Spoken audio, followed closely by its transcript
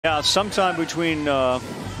Yeah, sometime between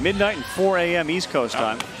midnight and 4 a.m. East Coast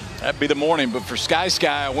time. That'd be the morning, but for Sky,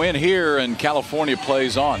 a win here and California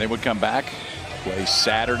plays on. They would come back, play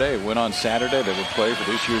Saturday, win on Saturday. They would play for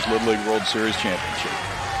this year's Little League World Series Championship.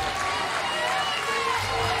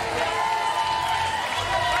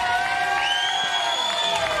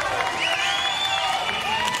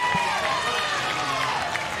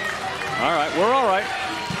 All right, we're all right.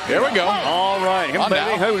 Here we go. All right,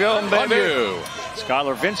 here we go. Baby.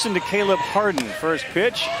 Skylar Vincent to Caleb Harden. First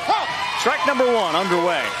pitch. Strike number one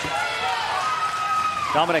underway.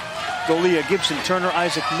 Dominic Golia, Gibson Turner,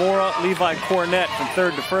 Isaac Mora, Levi Cornett from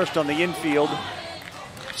third to first on the infield.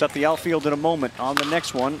 Set the outfield in a moment. On the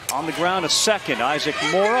next one, on the ground, a second. Isaac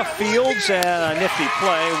Mora fields and a nifty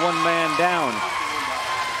play. One man down.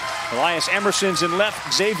 Elias Emerson's in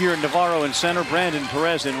left, Xavier Navarro in center, Brandon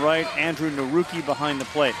Perez in right, Andrew Naruki behind the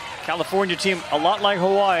plate. California team, a lot like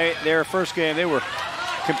Hawaii, their first game, they were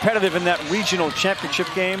competitive in that regional championship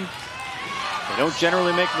game. They don't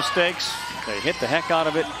generally make mistakes. They hit the heck out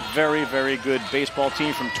of it. Very, very good baseball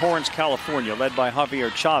team from Torrance, California, led by Javier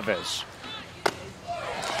Chavez.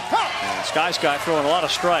 And Sky throwing a lot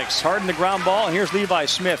of strikes. Harden the ground ball, and here's Levi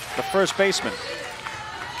Smith, the first baseman.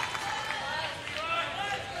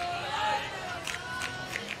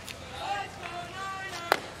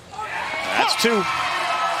 That's two.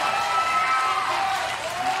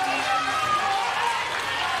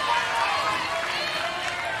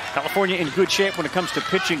 California in good shape when it comes to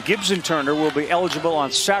pitching. Gibson Turner will be eligible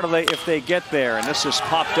on Saturday if they get there. And this has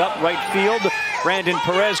popped up right field. Brandon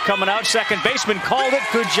Perez coming out. Second baseman called it.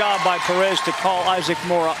 Good job by Perez to call Isaac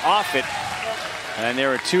Mora off it. And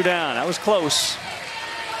there are two down. That was close.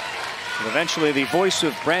 But eventually the voice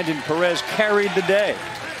of Brandon Perez carried the day.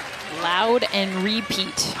 Loud and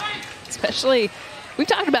repeat. Especially, we've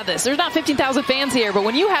talked about this. There's not 15,000 fans here, but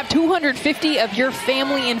when you have 250 of your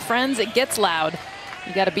family and friends, it gets loud.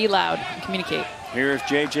 You got to be loud and communicate. Here's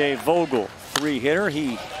J.J. Vogel, three-hitter.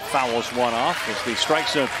 He fouls one off as the strike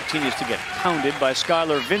zone continues to get pounded by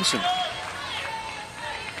Skylar Vincent.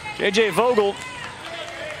 J.J. Vogel,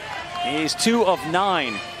 he's 2 of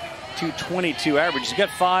 9, 222 average. He's got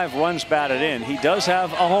 5 runs batted in. He does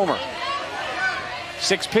have a homer.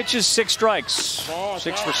 6 pitches, 6 strikes,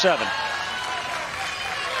 6 for 7.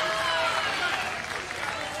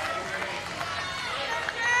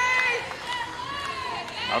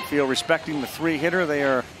 Outfield respecting the three-hitter. They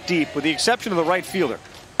are deep, with the exception of the right fielder.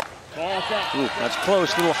 Ooh, that's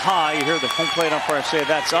close, a little high. You hear the home plate umpire say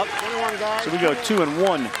that's up. So we go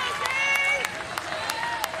 2-1.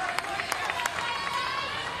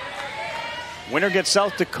 Winner gets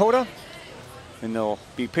South Dakota, and they'll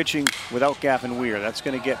be pitching without Gavin Weir. That's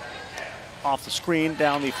going to get off the screen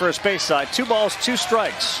down the first base side. 2 balls, 2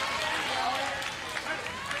 strikes.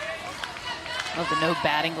 Love the no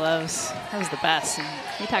batting gloves. That was the best. And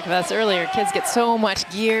we talked about this earlier. Kids get so much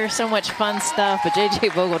gear, so much fun stuff, but J.J.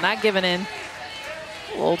 Vogel not giving in.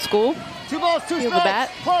 Old school. 2 balls, 2 strikes. Feel the bat.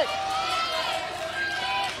 Play.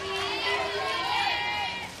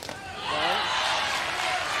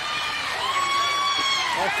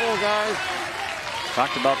 Full, guys.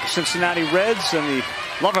 Talked about the Cincinnati Reds and the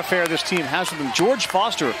love affair this team has with them. George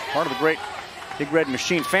Foster, part of the great Big Red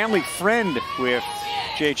Machine, family friend with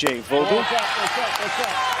J.J. Vogel.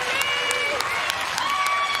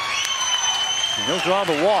 And he'll draw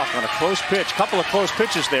the walk on a close pitch. Couple of close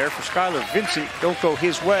pitches there for Skylar Vincent. Don't go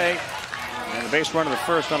his way. And the base runner the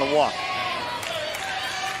first on a walk.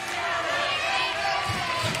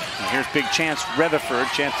 And here's big Chance Rutherford.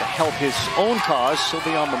 Chance to help his own cause. He'll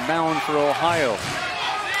be on the mound for Ohio.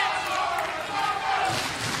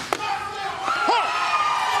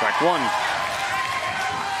 Strike one.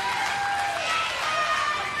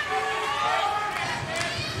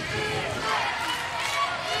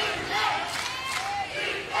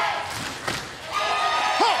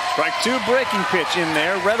 Strike two, breaking pitch in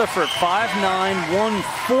there. Rutherford, 5'9",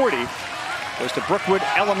 140. Goes to Brookwood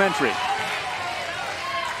Elementary.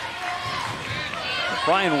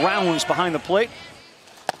 Brian Rounds behind the plate.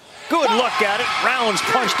 Good look at it. Rounds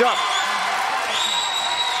punched up.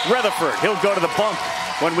 Rutherford, he'll go to the bump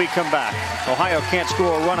when we come back. Ohio can't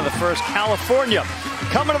score a run in the first. California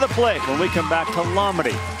coming to the plate when we come back to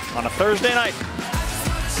Lombardy on a Thursday night.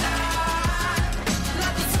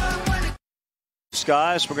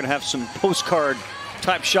 Skies, we're going to have some postcard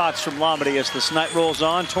type shots from Lombardy as this night rolls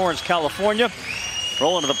on. Torrance, California,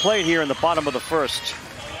 rolling to the plate here in the bottom of the first.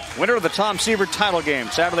 Winner of the Tom Seaver title game,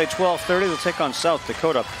 Saturday 12:30. They'll take on South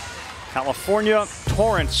Dakota. California,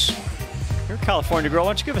 Torrance. You're a California girl. Why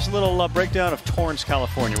don't you give us a little breakdown of Torrance,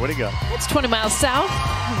 California? What do you got? It's 20 miles south,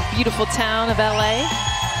 beautiful town of LA.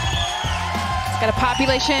 Got a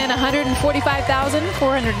population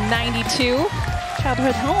 145,492.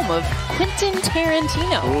 Childhood home of Quentin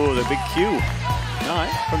Tarantino. Oh, the big Q. All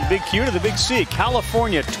right, from the big Q to the big C.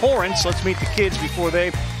 California Torrance. Let's meet the kids before they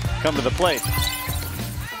come to the plate.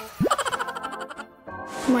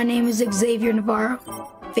 My name is Xavier Navarro.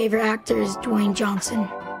 Favorite actor is Dwayne Johnson.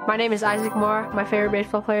 My name is Isaac Moore. My favorite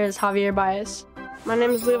baseball player is Javier Baez. My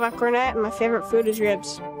name is Levi Cornett, and my favorite food is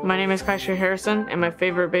ribs. My name is Kysher Harrison, and my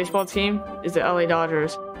favorite baseball team is the LA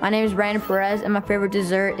Dodgers. My name is Brandon Perez, and my favorite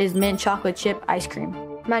dessert is mint chocolate chip ice cream.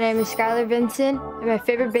 My name is Skylar Vincent, and my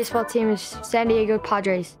favorite baseball team is San Diego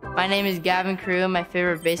Padres. My name is Gavin Crew, and my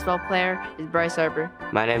favorite baseball player is Bryce Harper.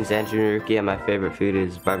 My name is Andrew Naruki, and my favorite food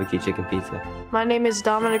is barbecue chicken pizza. My name is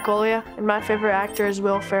Dominic Golia, and my favorite actor is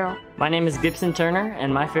Will Ferrell. My name is Gibson Turner,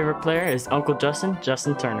 and my favorite player is Uncle Justin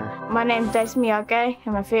Turner. My name is Dice Miyake,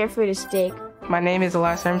 and my favorite food is steak. My name is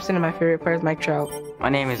Elias Hermson, and my favorite player is Mike Trout. My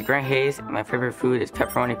name is Grant Hayes, and my favorite food is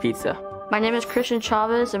pepperoni pizza. My name is Christian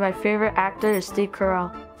Chavez, and my favorite actor is Steve Carell.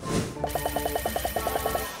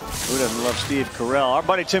 Who doesn't love Steve Carell? Our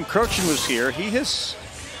buddy Tim Kirchen was here. He has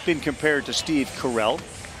been compared to Steve Carell.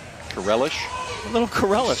 Carellish? A little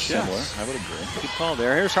Carellish, yeah. Similar, I would agree. Good call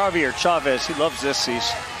there. Here's Javier Chavez. He loves this. He's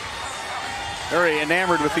very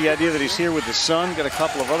enamored with the idea that he's here with his son. Got a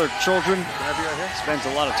couple of other children. Spends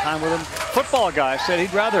a lot of time with them. Football guy said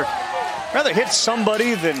he'd rather hit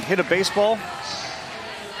somebody than hit a baseball.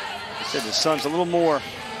 He said his son's a little more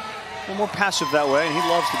passive that way, and he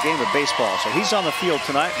loves the game of baseball. So he's on the field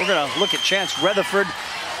tonight. We're going to look at Chance Rutherford.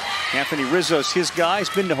 Anthony Rizzo's his guy. He's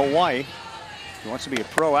been to Hawaii. He wants to be a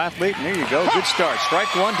pro athlete, and there you go. Good start.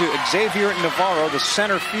 Strike one to Xavier Navarro, the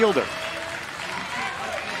center fielder.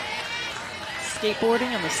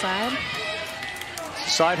 Skateboarding on the side.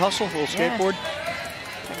 Side hustle, little skateboard.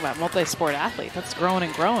 Talk about multi-sport athlete. That's growing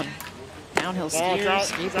and growing. Downhill skiers,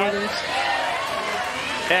 skateboarders.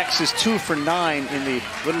 X is 2 for 9 in the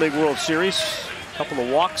Little League World Series. A couple of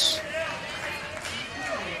walks.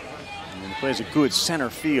 And he plays a good center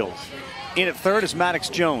field. In at third is Maddox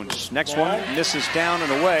Jones. Next one misses down and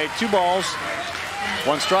away. 2 balls,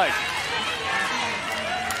 1 strike.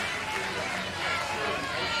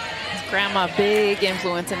 His grandma, big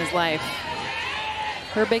influence in his life.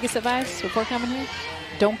 Her biggest advice before coming here?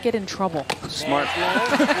 Don't get in trouble. Smart.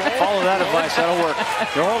 Follow that advice. That'll work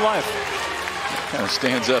your whole life. Kind of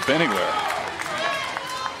stands up anywhere.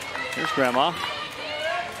 Here's Grandma.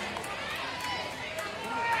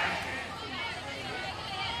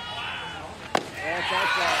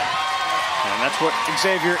 And that's what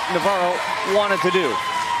Xavier Navarro wanted to do.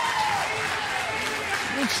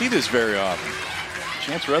 You don't see this very often.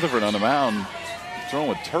 Chance Rutherford on the mound throwing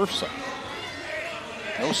with turfs on.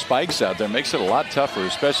 No spikes out there. Makes it a lot tougher,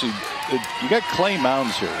 especially you got clay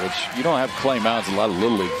mounds here, which you don't have clay mounds in a lot of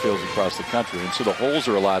Little League fields across the country, and so the holes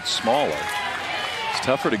are a lot smaller. It's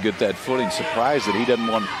tougher to get that footing. Surprised that he doesn't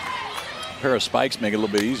want a pair of spikes, make it a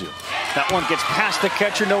little bit easier. That one gets past the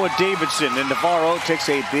catcher, Noah Davidson, and Navarro takes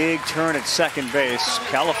a big turn at second base.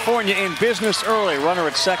 California in business early. Runner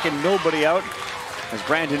at second, nobody out, as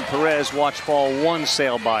Brandon Perez watched ball 1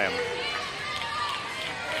 sail by him.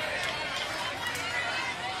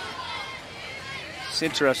 It's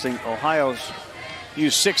interesting. Ohio's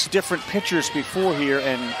used 6 different pitchers before here,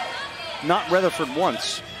 and not Rutherford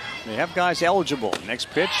once. They have guys eligible. Next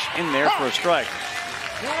pitch in there for a strike.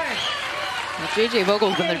 Well, J.J.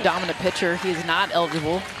 Vogel's been their dominant pitcher. He is not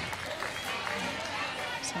eligible.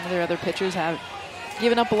 Some of their other pitchers have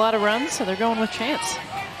given up a lot of runs, so they're going with Chance.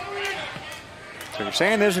 So you're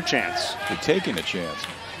saying there's a chance. They're taking a chance.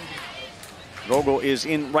 Vogel is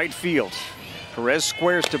in right field. Perez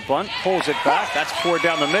squares to bunt, pulls it back. That's poured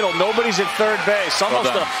down the middle. Nobody's at third base.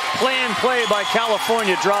 Almost a planned play by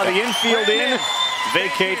California. Draw the infield in,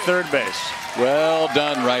 vacate third base. Well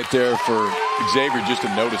done right there for Xavier just to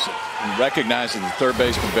notice it and recognize that the third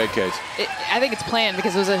baseman vacates. I think it's planned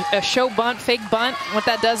because it was a show bunt, fake bunt. What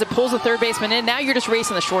that does, it pulls the third baseman in. Now you're just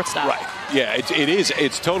racing the shortstop. Right. Yeah, it is.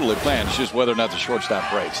 It's totally planned. It's just whether or not the shortstop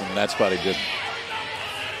breaks, and that spot he didn't.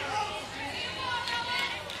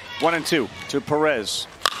 1-2 to Perez.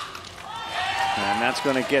 And that's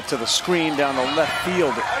going to get to the screen down the left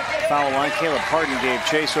field foul line. Caleb Hardin gave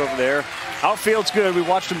chase over there. Outfield's good. We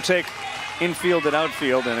watched him take infield and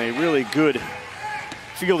outfield, and a really good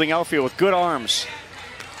fielding outfield with good arms.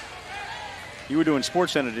 You were doing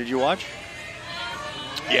SportsCenter. Did you watch?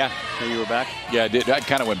 Yeah. Oh, you were back? Yeah, I did. I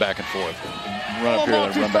kind of went back and forth. Run up here,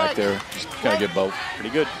 then run back there. Just kind of get both.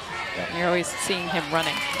 Pretty good. Yeah. You're always seeing him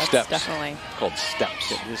running. That's steps. Definitely Called steps.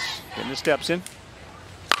 Getting the steps in.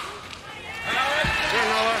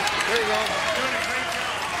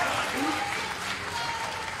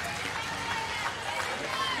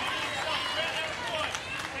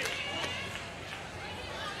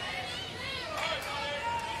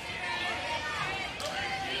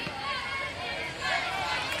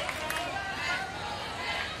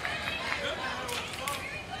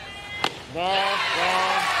 Rutherford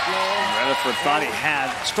thought he had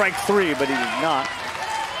strike 3, but he did not.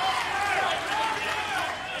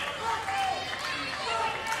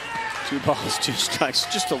 Two balls, 2 strikes.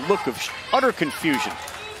 Just a look of utter confusion.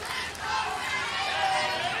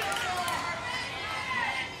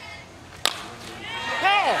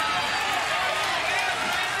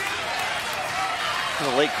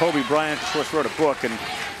 The late Kobe Bryant, of course, wrote a book, and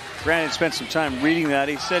Brandon spent some time reading that.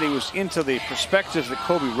 He said he was into the perspectives that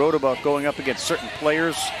Kobe wrote about going up against certain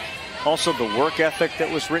players, also the work ethic that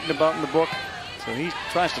was written about in the book. So he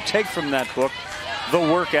tries to take from that book the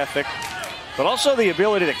work ethic, but also the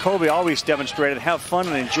ability that Kobe always demonstrated, have fun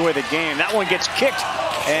and enjoy the game. That one gets kicked,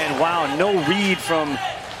 and wow, no read from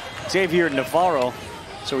Xavier Navarro.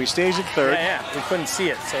 So he stays at third. Yeah, we couldn't see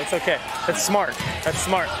it, so it's okay. That's smart. That's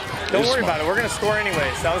smart. Don't worry about it. We're going to score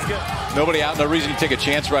anyways. That was good. Nobody out, no reason to take a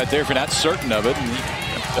chance right there if you're not certain of it. And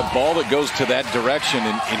the ball that goes to that direction,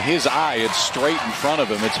 in his eye, it's straight in front of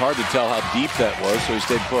him. It's hard to tell how deep that was, so he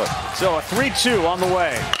stayed put. So a 3-2 on the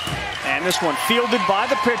way. And this one fielded by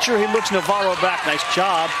the pitcher. He looks Navarro back. Nice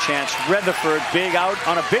job. Chance Rutherford, big out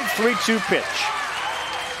on a big 3-2 pitch.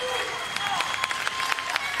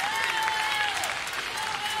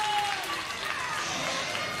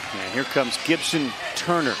 And here comes Gibson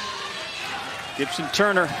Turner. Gibson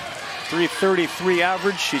Turner, 333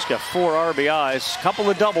 average. She's got 4 RBIs, couple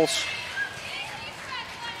of doubles.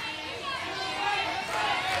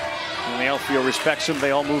 And the outfield respects him.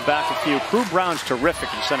 They all move back a few. Crew Brown's terrific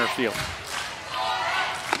in center field.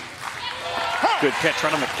 Good pitch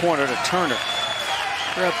right on the corner to Turner.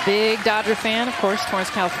 You're a big Dodger fan, of course, Torrance,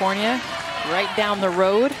 California. Right down the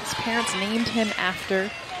road. His parents named him after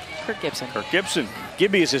Kirk Gibson. Kirk Gibson.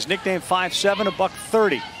 Gibby is his nickname, 5'7",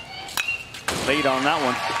 $130. Late on that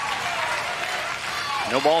one.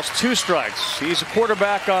 No balls, 2 strikes. He's a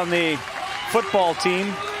quarterback on the football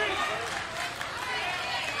team.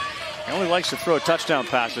 He only likes to throw touchdown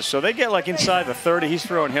passes, so they get like inside the 30. He's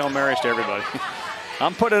throwing Hail Marys to everybody.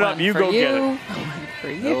 I'm putting it up. You go get it. For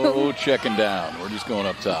you. No checking down. We're just going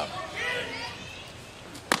up top.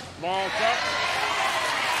 Ball's up.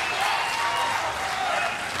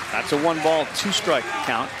 That's a 1-ball, 2-strike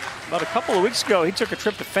count. About a couple of weeks ago, he took a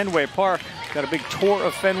trip to Fenway Park. Got a big tour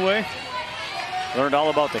of Fenway. Learned all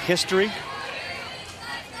about the history.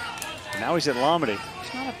 And now he's at Lomity.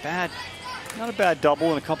 It's not a bad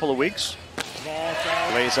double in a couple of weeks.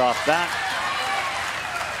 Lays off that.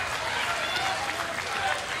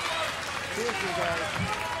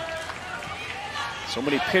 So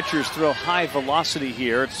many pitchers throw high velocity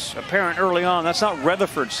here. It's apparent early on. That's not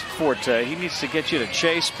Rutherford's forte. He needs to get you to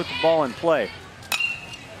chase, put the ball in play.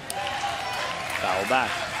 Foul back.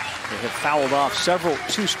 They have fouled off several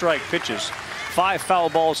 2-strike pitches. 5 foul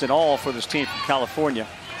balls in all for this team from California.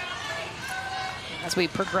 As we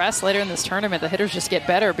progress later in this tournament, the hitters just get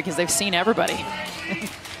better because they've seen everybody. A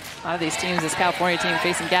lot of these teams, this California team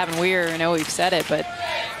facing Gavin Weir, I know we've said it, but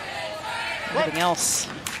everything else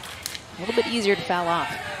a little bit easier to foul off.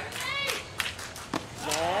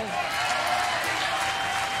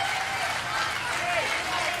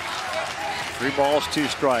 3 balls, 2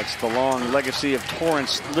 strikes. The long legacy of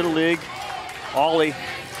Torrance Little League. Ollie,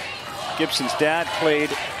 Gibson's dad,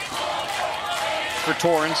 played for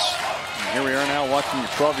Torrance. And here we are now watching your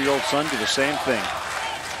 12-year-old son do the same thing.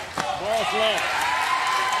 Ball's left.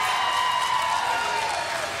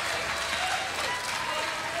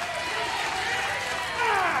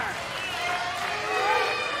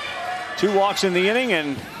 Two walks in the inning,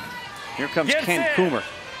 and here comes Ken Coomer.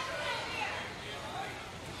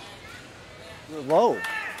 You're low.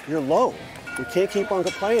 You're low. You can't keep on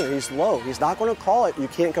complaining. He's low. He's not going to call it. You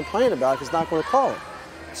can't complain about it. He's not going to call it.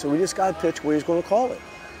 So we just got to pitch where he's going to call it.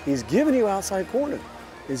 He's giving you outside corner.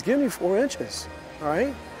 He's giving you 4 inches. All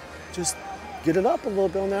right? Just get it up a little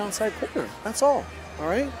bit on the outside corner. That's all. All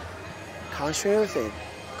right? Concentrate on everything.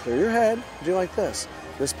 Clear your head. Do like this.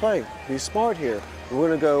 This play. Be smart here.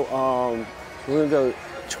 We're going to go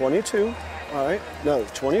 22. All right? No,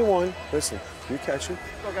 21. Listen. You catch it.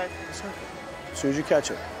 Okay. As soon as you catch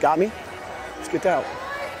it. Got me? Let's get out.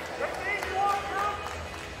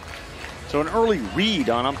 So an early read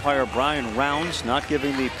on umpire Brian Rounds, not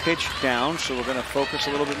giving the pitch down, so we're going to focus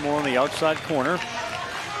a little bit more on the outside corner,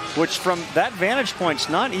 which from that vantage point is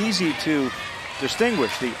not easy to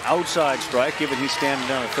distinguish the outside strike, given he's standing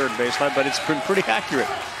down the third baseline, but it's been pretty accurate.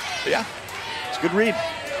 Yeah. It's a good read.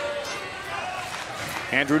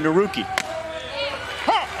 Andrew Naruki.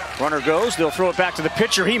 Runner goes. They'll throw it back to the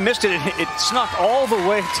pitcher. He missed it. It snuck all the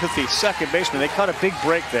way to the second baseman. They cut a big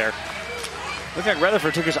break there. Looked like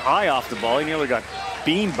Rutherford took his eye off the ball. He nearly got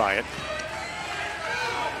beamed by it.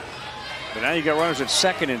 But now you got runners at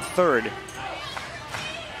second and third.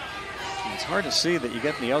 It's hard to see that you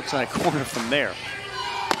get in the outside corner from there.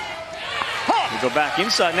 We go back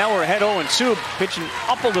inside. Now we're ahead 0-2, pitching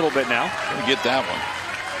up a little bit now. Gonna get that one.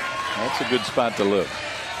 That's a good spot to live.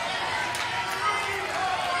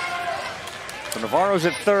 So Navarro's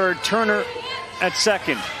at third, Turner at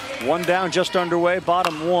second. One down, just underway,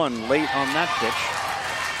 bottom one, late on that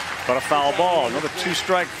pitch. But a foul ball, another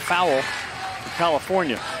 2-strike foul for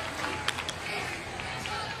California.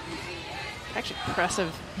 Actually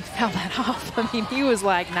impressive he fouled that off. I mean, he was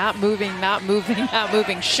like not moving, not moving, not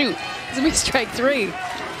moving. Shoot. It's gonna be strike 3.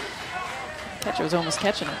 Catcher was almost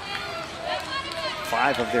catching it.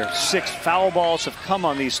 5 of their 6 foul balls have come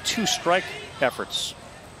on these 2-strike efforts.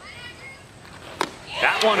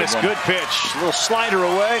 That one is good pitch. A little slider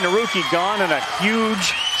away. Naruki gone, and a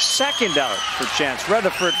huge second out for Chance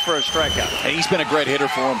Rutherford for a strikeout. Hey, he's been a great hitter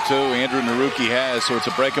for him, too. Andrew Naruki has. So it's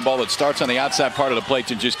a breaking ball that starts on the outside part of the plate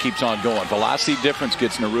and just keeps on going. Velocity difference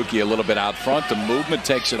gets Naruki a little bit out front. The movement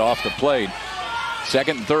takes it off the plate.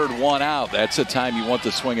 Second and third, one out. That's the time you want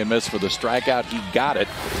the swing and miss for the strikeout. He got it.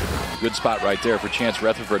 Good spot right there for Chance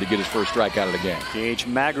Rutherford to get his first strikeout of the game. Gage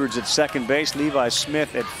Magrid's at second base. Levi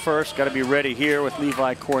Smith at first. Got to be ready here with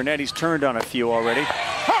Levi Cornett. He's turned on a few already.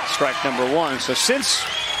 Strike number 1. So since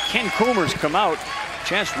Ken Coomer's come out,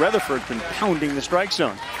 Chance Rutherford's been pounding the strike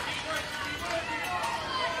zone.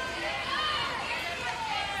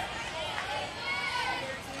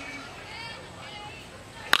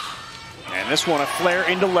 And this one a flare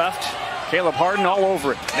into left. Caleb Harden all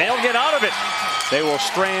over it. They'll get out of it. They will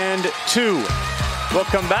strand 2. We'll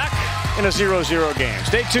come back in a 0-0 game.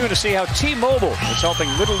 Stay tuned to see how T-Mobile is helping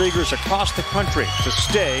Little Leaguers across the country to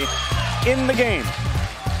stay in the game.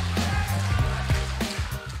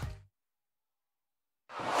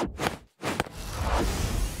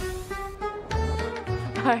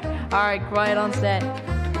 All right, quiet on set.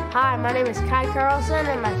 Hi, my name is Kai Carlson,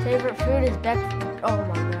 and my favorite food is oh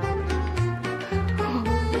my god.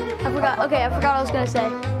 I forgot what I was gonna say.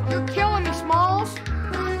 You're killing me, Smalls.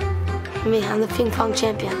 Me, I'm the ping pong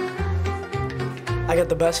champion. I got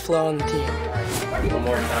the best flow on the team. One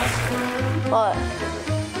more time. What?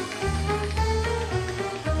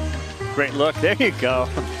 Great look. There you go.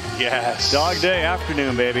 Yes. Dog day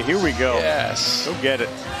afternoon, baby. Here we go. Yes. Go get it.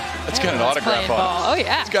 It's got an autograph on it. Oh,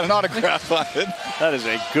 yeah. It's got an autograph on it. That is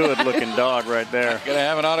a good-looking dog right there. Gonna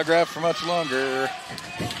have an autograph for much longer.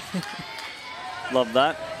 Love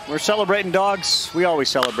that. We're celebrating dogs. We always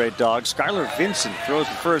celebrate dogs. Skylar Vincent throws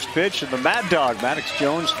the first pitch, and the Mad Dog, Maddox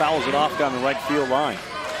Jones, fouls it off down the right field line.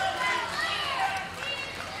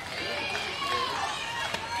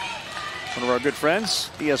 One of our good friends,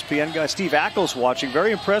 ESPN guy Steve Ackles watching.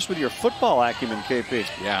 Very impressed with your football acumen, KP.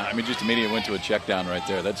 Yeah, I mean, just immediately went to a check down right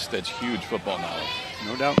there. That's huge football knowledge.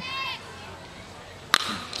 No doubt.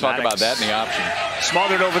 Talk about that in the option.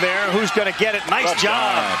 Smothered over there. Who's going to get it? Nice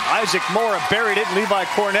job. Isaac Mora buried it. Levi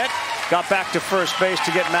Cornett got back to first base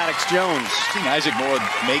to get Maddox Jones. I've seen Isaac Mora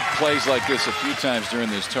make plays like this a few times during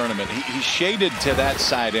this tournament. He shaded to that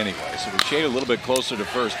side anyway, so he shaded a little bit closer to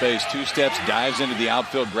first base. 2 steps, dives into the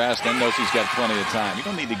outfield grass, then knows he's got plenty of time. You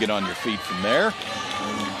don't need to get on your feet from there.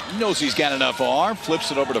 He knows he's got enough arm, flips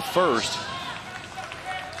it over to first.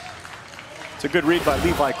 It's a good read by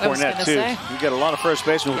Levi Cornett, too. You get a lot of first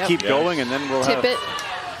basemen who keep going, and then we'll have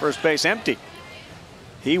first base empty.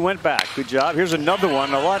 He went back. Good job. Here's another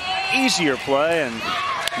one. A lot easier play, and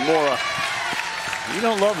Mora. You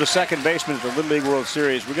don't love the second baseman at the Little League World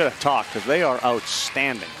Series. We got to talk, because they are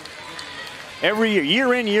outstanding. Every year,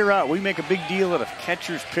 year in, year out, we make a big deal out of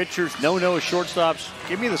catchers, pitchers, no-nos, shortstops.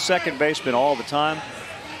 Give me the second baseman all the time.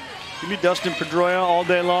 Give me Dustin Pedroia all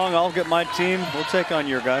day long. I'll get my team. We'll take on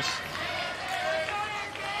your guys.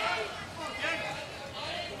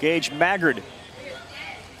 Gage Magrid.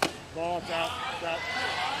 Ball out.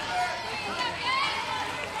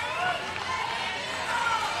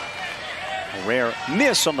 A rare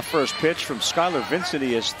miss on the first pitch from Skylar Vincent.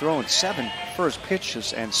 He has thrown 7 first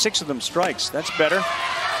pitches and 6 of them strikes. That's better.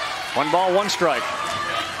 1 ball, 1 strike.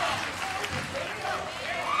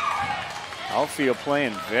 Outfield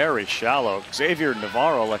playing very shallow. Xavier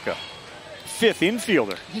Navarro like a 5th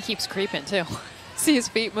infielder. He keeps creeping too. See his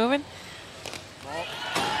feet moving?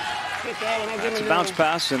 That's a bounce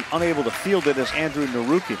pass, and unable to field it is Andrew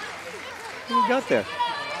Naruki. What do you got there?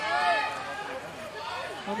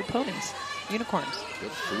 All the ponies. Unicorns.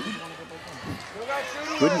 Good food.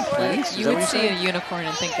 Good and plenty. You would see a unicorn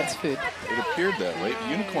and think it's food. It appeared that way.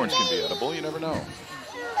 Unicorns can be edible. You never know.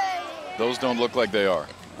 Those don't look like they are.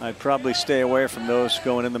 I'd probably stay away from those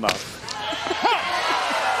going in the mouth.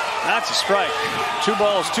 That's a strike. 2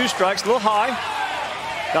 balls, 2 strikes. A little high.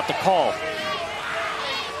 got the call.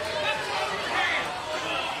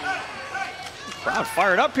 Crowd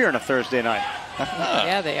fired up here on a Thursday night.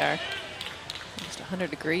 Yeah, they are. Almost 100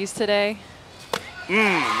 degrees today.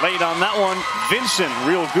 Late on that one. Vincent,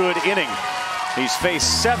 real good inning. He's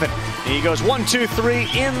faced 7. He goes 1, 2, 3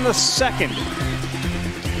 in the second.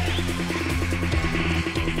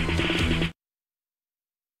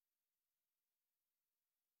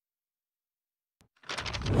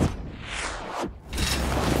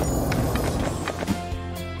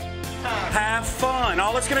 Have fun.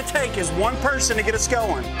 All it's going to take is one person to get us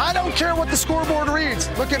going. I don't care what the scoreboard reads.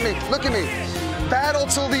 Look at me. Look at me. Battle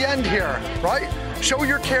till the end here, right? Show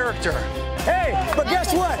your character. Hey, but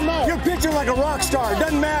guess what? You're pitching like a rock star. It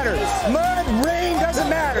doesn't matter. Mud, rain, doesn't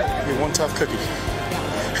matter. You're one tough cookie.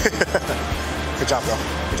 Good job, bro.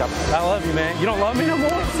 Good job. I love you, man. You don't love me no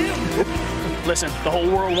more? Listen, the whole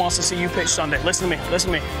world wants to see you pitch Sunday. Listen to me.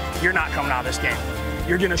 Listen to me. You're not coming out of this game.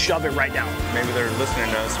 You're going to shove it right down. Maybe they're listening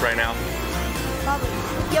to us right now. Probably.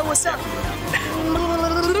 Yo, what's up?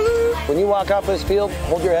 When you walk off this field,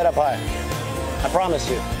 hold your head up high. I promise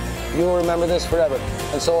you. You will remember this forever,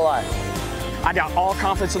 and so will I. I got all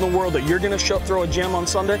confidence in the world that you're going to throw a gem on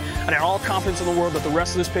Sunday. I got all confidence in the world that the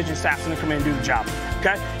rest of this pitching staff's going to come in and do the job.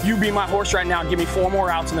 Okay? You be my horse right now. Give me 4 more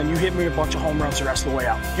outs, and then you hit me a bunch of home runs the rest of the way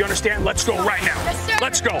out. You understand? Let's go right now. Yes, sir.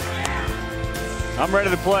 Let's go. I'm ready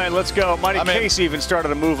to play. Let's go. Mighty Case even started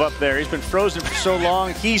to move up there. He's been frozen for so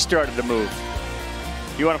long, he started to move.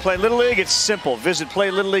 You want to play Little League? It's simple. Visit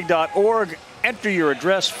playlittleleague.org. Enter your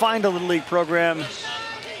address. Find a Little League program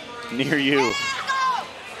near you.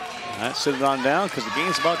 All right, sit it on down because the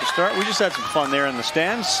game's about to start. We just had some fun there in the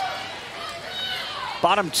stands.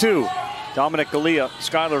 Bottom 2, Dominic Galea,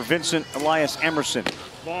 Skylar Vincent, Elias Emerson.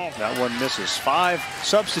 That one misses. 5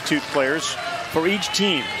 substitute players for each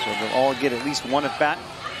team, so they'll all get at least 1 at bat.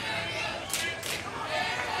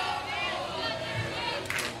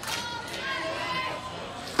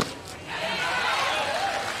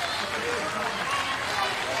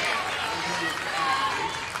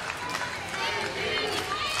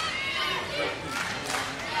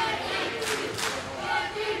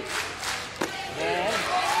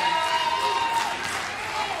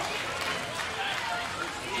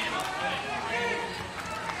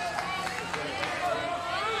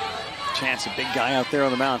 Chance, a big guy out there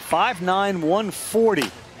on the mound. 5'9", 140.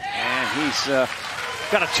 And he's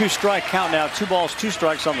got a 2-strike count now. 2 balls, 2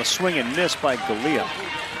 strikes on the swing and miss by Galea.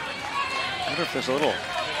 I wonder if there's a little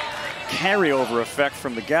carryover effect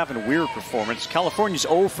from the Gavin Weir performance. California's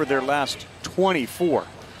 0 for their last 24.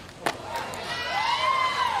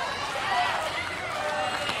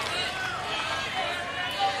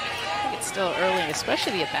 Still early,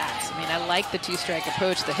 especially the at-bats. I mean, I like the 2-strike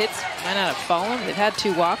approach. The hits might not have fallen. They've had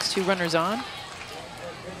 2 walks, 2 runners on.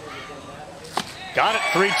 Got it,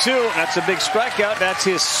 3-2. That's a big strikeout. That's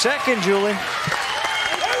his second, Julie. Hey,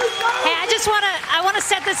 I want to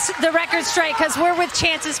set the record straight because we're with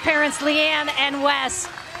Chance's parents, Leanne and Wes.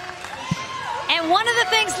 And one of the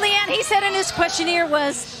things, Leanne, he said in his questionnaire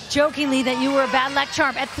was, jokingly, that you were a bad luck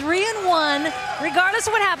charm. At 3-1, regardless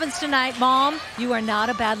of what happens tonight, Mom, you are not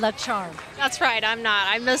a bad luck charm. That's right, I'm not.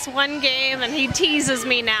 I missed 1 game, and he teases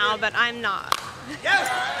me now, but I'm not. Yes.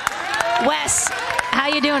 Wes, how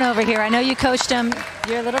you doing over here? I know you coached him.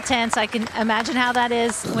 You're a little tense. I can imagine how that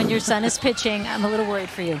is when your son is pitching. I'm a little worried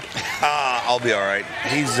for you. I'll be all right.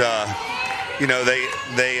 He's, you know,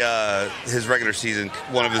 his regular season,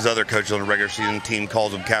 one of his other coaches on the regular season team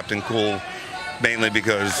calls him Captain Cool, mainly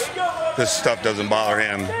because this stuff doesn't bother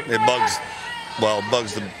him. It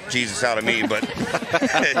bugs the Jesus out of me, but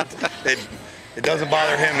it doesn't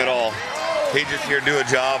bother him at all. He's just here to do a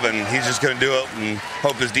job, and he's just going to do it and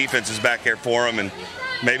hope his defense is back there for him, and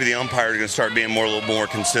maybe the umpire is going to start being a little more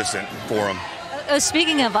consistent for him.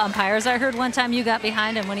 Speaking of umpires, I heard one time you got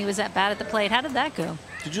behind him when he was at bat at the plate. How did that go?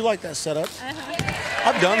 Did you like that setup?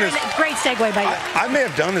 I've done this. Great segue by you. I may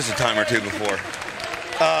have done this a time or 2 before.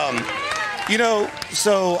 You know,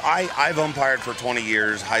 so I've umpired for 20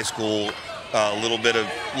 years, high school, a little bit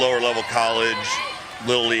of lower level college,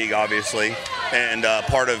 Little League, obviously. And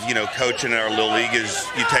part of, you know, coaching in our Little League is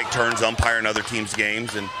you take turns umpiring other teams'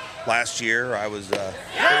 games. And last year it was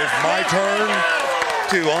my turn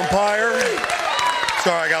to umpire.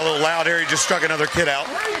 Sorry, I got a little loud here. He just struck another kid out.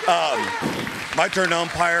 My turn to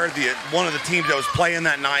umpire. One of the teams that was playing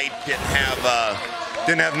that night didn't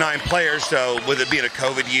have 9 players, so with it being a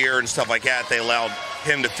COVID year and stuff like that, they allowed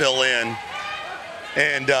him to fill in.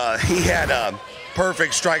 And he had a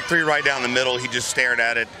perfect strike 3 right down the middle. He just stared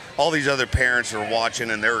at it. All these other parents are watching,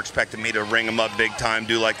 and they're expecting me to ring him up big time,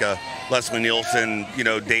 do like a Leslie Nielsen, you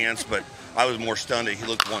know, dance, but I was more stunned that he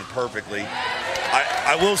looked one perfectly.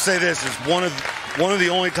 I will say this is one of the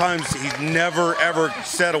only times he's never ever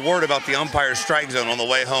said a word about the umpire's strike zone on the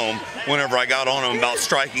way home. Whenever I got on him about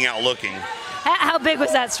striking out looking. How big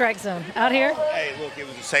was that strike zone out here? Hey, look, it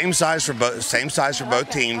was the same size for both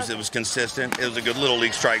teams. It was consistent. It was a good little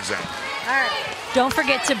league strike zone. All right. Don't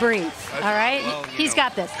forget to breathe. All right. Well, He's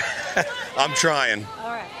got this. I'm trying. All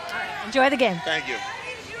right. Enjoy the game. Thank you.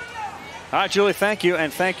 All right, Julie, thank you.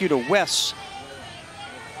 And thank you to Wes.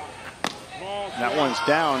 That one's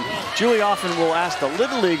down. Julie often will ask the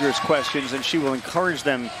Little Leaguers questions, and she will encourage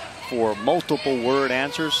them for multiple word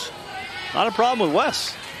answers. Not a problem with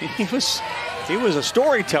Wes. He was a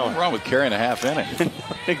storyteller. Nothing wrong with carrying a half inning.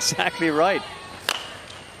 Exactly right.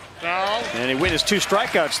 And he witnessed 2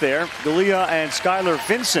 strikeouts there. Galea and Skylar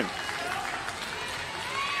Vincent.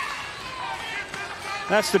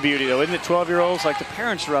 That's the beauty, though, isn't it? 12-year-olds, like the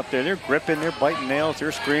parents are up there. They're gripping, they're biting nails,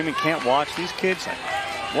 they're screaming, can't watch. These kids, like,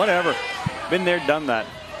 whatever. Been there, done that.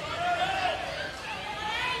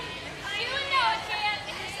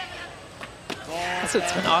 That's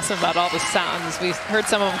what's been awesome about all the sounds. We heard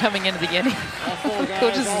some of them coming into the inning.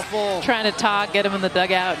 Coach is trying to talk, get him in the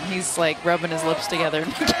dugout, and he's like rubbing his lips together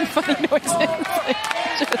and making funny noises.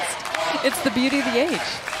 It's the beauty of the age.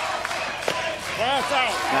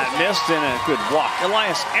 That missed and a good walk.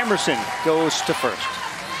 Elias Emerson goes to first.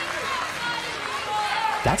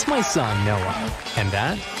 That's my son, Noah. And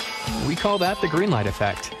that? We call that the Greenlight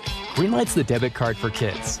effect. Greenlight's the debit card for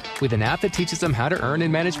kids, with an app that teaches them how to earn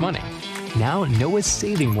and manage money. Now, Noah's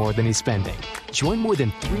saving more than he's spending. Join more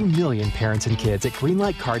than 3 million parents and kids at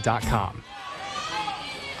greenlightcard.com.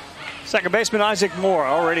 Second baseman Isaac Moore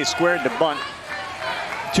already squared the bunt.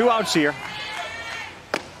 2 outs here.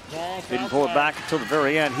 Didn't pull it back until the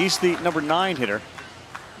very end. He's the number 9 hitter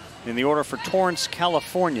in the order for Torrance,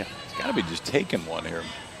 California. It's got to be just taking one here.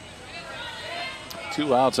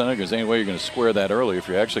 2 outs. I don't think there's any way you're going to square that early if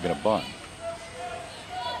you're actually going to bunt.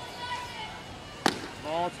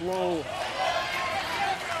 It's low.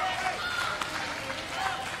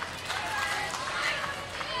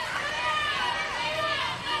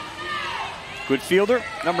 Good fielder.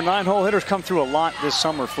 Number 9 hole hitters come through a lot this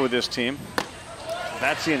summer for this team.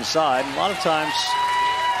 That's the inside. A lot of times,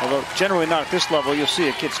 although generally not at this level, you'll see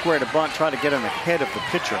a kid square to bunt, try to get in the head of the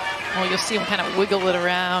pitcher. Well, you'll see him kind of wiggle it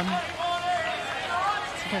around.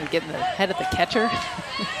 Sometimes get in the head of the catcher.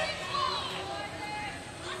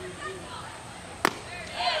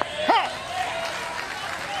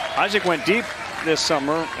 Isaac went deep this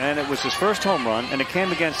summer, and it was his first home run, and it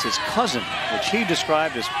came against his cousin, which he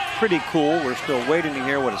described as pretty cool. We're still waiting to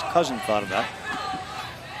hear what his cousin thought of that.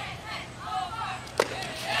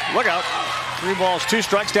 Look out. 3 balls, 2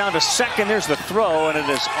 strikes, down to second. There's the throw, and it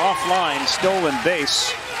is offline, stolen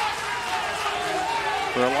base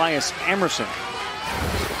for Elias Emerson.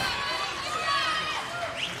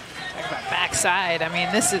 Talk about backside. I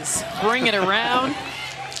mean, this is bring it around.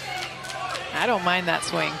 I don't mind that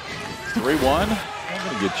swing. 3-1. I'm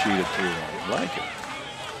going to get cheated 3-1. Like it.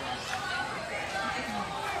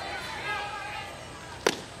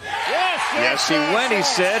 Yes, he went, he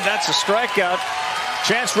said. That's a strikeout.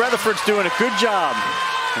 Chance Rutherford's doing a good job.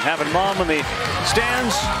 And having Mom in the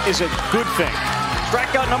stands is a good thing.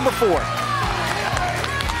 Strikeout number 4.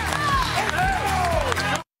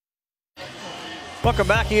 Welcome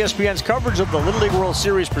back. ESPN's coverage of the Little League World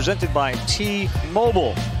Series presented by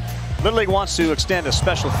T-Mobile. Little League wants to extend a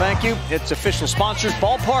special thank you. Its official sponsors,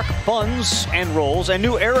 Ballpark Buns and Rolls, and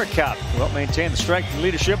New Era Cap, to help maintain the strength and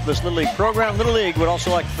leadership of this Little League program. Little League would also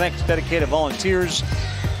like to thank its dedicated volunteers.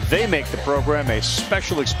 They make the program a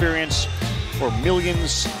special experience for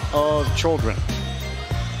millions of children.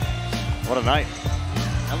 What a night.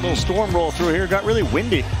 That little storm rolled through here. Got really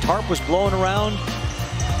windy. Tarp was blowing around.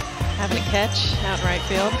 Having a catch out in right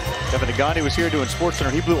field. Kevin Agati was here doing SportsCenter.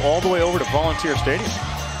 He blew all the way over to Volunteer Stadium.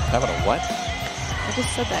 Having a what? I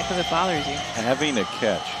just said that because it bothers you. Having a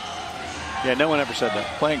catch. Yeah, no one ever said that.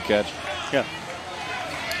 Playing catch. Yeah.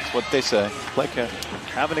 That's what they say. Play catch.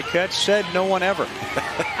 Having a catch said no one ever.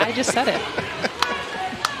 I just said it.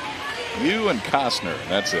 You and Costner.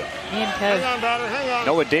 That's it. Me and Kev. Hang on, Batter, hang on.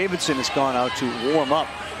 Noah Davidson has gone out to warm up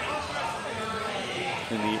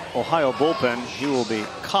in the Ohio bullpen. He will be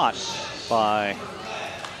caught by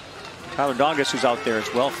Tyler Doggett, who's out there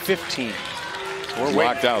as well. 15. We're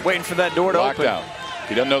locked out. Waiting for that door to locked open. Out.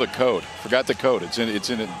 He doesn't know the code. Forgot the code. It's in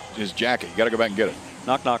his jacket. You got to go back and get it.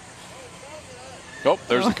 Knock, knock. Oh,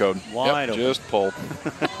 there's the code. Wide open. Just pull.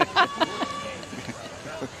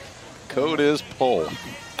 Code is pull.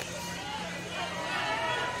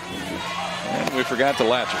 And we forgot to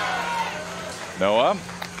latch it. Noah.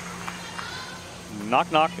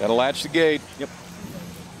 Knock, knock. Got to latch the gate. Yep.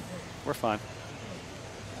 We're fine.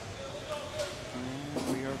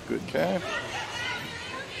 Good. Okay.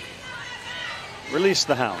 Release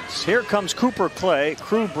the hounds. Here comes Cooper Clay,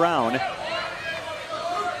 Crew Brown.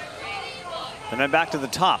 And then back to the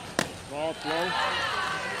top. Ball flow.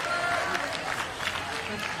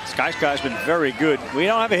 Sky's been very good. We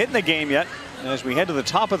don't have a hit in the game yet as we head to the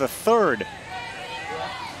top of the third.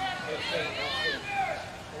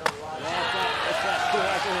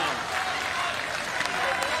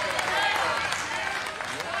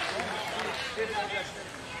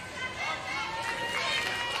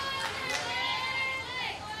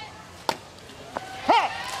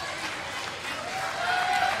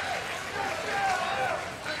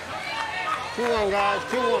 Guys,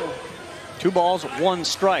 2-1. 2 balls, 1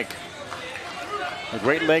 strike. The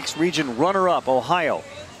Great Lakes region runner-up, Ohio.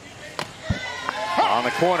 On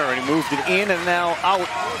the corner, and he moved it in and now out.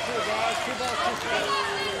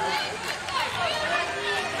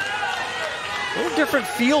 A little different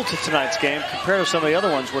feel to tonight's game compared to some of the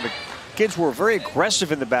other ones where the kids were very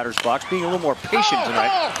aggressive in the batter's box, being a little more patient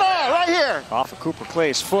tonight. Right here. Off of Cooper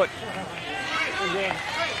Clay's foot.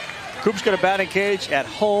 Coop's got a batting cage at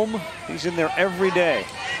home. He's in there every day.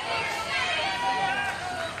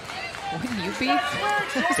 Wouldn't you be?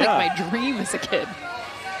 It's like my dream as a kid.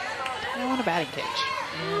 I want a batting cage.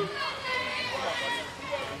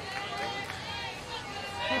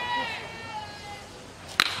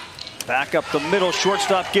 Back up the middle,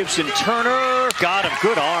 shortstop Gibson Turner. Got him,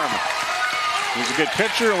 good arm. He's a good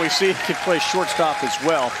pitcher, and we see he can play shortstop as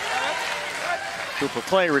well. Cooper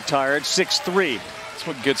Clay retired, 6'3". That's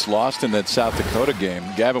what gets lost in that South Dakota game.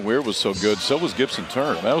 Gavin Weir was so good, so was Gibson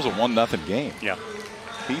Turner. That was a 1-0 game. Yeah.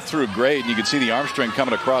 He threw great, and you could see the arm strength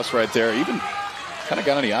coming across right there. Even kind of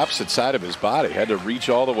got on the opposite side of his body. Had to reach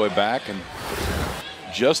all the way back, and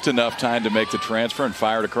just enough time to make the transfer and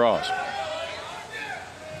fire it across.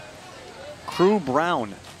 Crew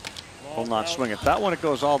Brown will not swing it. That one, it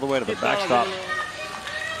goes all the way to the backstop.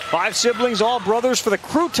 5 siblings, all brothers for the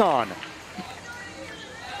Crouton.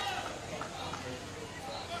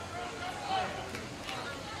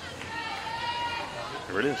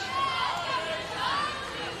 Here it is.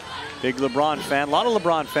 Big LeBron fan. A lot of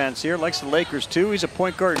LeBron fans here. Likes the Lakers too. He's a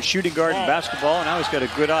point guard and shooting guard in basketball, and now he's got a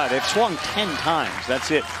good eye. They've swung 10 times.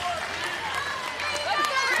 That's it. I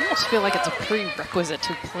almost feel like it's a prerequisite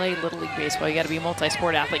to play Little League Baseball. You got to be a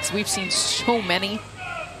multi-sport athlete. We've seen so many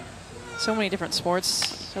different sports.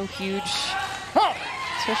 So huge,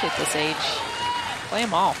 especially at this age. Play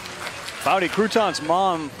them all. Foudy Crouton's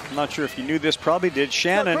mom, I'm not sure if you knew this, probably did.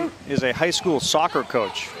 Shannon is a high school soccer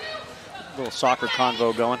coach. A little soccer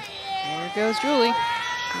convo going. There goes Julie.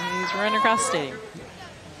 She's running across the stadium.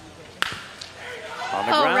 On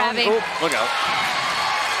the ground. Ravi. Oh, look out.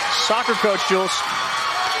 Soccer coach, Jules.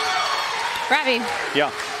 Ravi.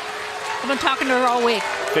 Yeah. I've been talking to her all week.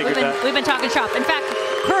 We've been talking shop. In fact,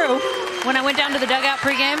 Crew, when I went down to the dugout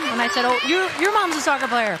pregame, and I said, "Oh, your mom's a soccer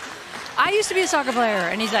player. I used to be a soccer player,"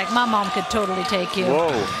 and he's like, "My mom could totally take you."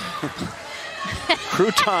 Whoa.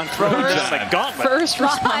 Crouton throwing down the gauntlet. First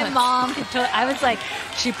response. My mom could I was like,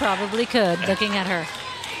 she probably could, looking at her.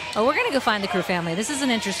 Oh, we're going to go find the Crew family. This is an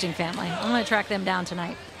interesting family. I'm going to track them down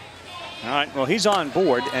tonight. All right, well, he's on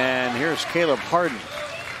board, and here's Caleb Harden.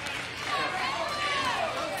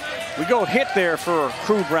 We go hit there for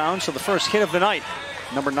Crew Brown, so the first hit of the night.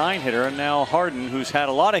 Number 9 hitter, and now Harden, who's had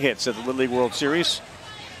a lot of hits at the Little League World Series.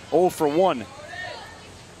 0 for 1.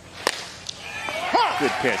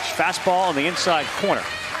 Good pitch. Fastball on the inside corner.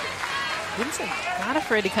 Vincent not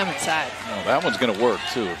afraid to come inside. No, that one's going to work,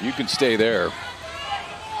 too. If you can stay there,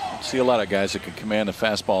 you see a lot of guys that can command the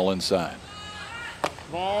fastball inside.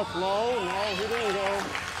 Ball slow. No, he didn't go.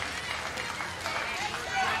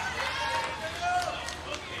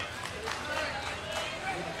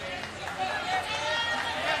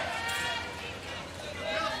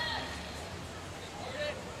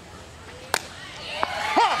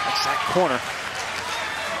 That's that corner.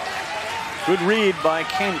 Good read by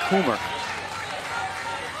Ken Coomer,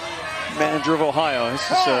 manager of Ohio. This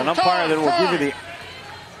is an umpire that will give you the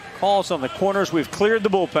calls on the corners. We've cleared the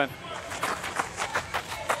bullpen.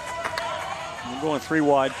 We're going 3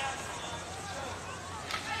 wide.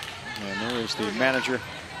 And there is the manager,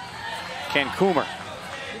 Ken Coomer.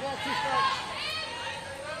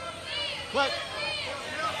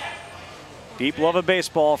 Deep love of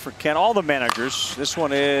baseball for Ken, all the managers. This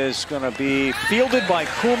one is going to be fielded by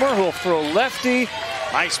Coomer, who will throw lefty.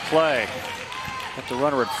 Nice play. Got the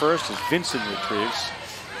runner at first as Vincent retrieves.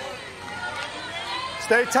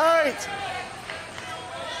 Stay tight.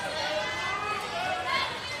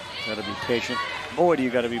 Got to be patient. Boy, do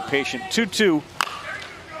you got to be patient. 2-2.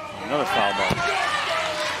 Another foul ball.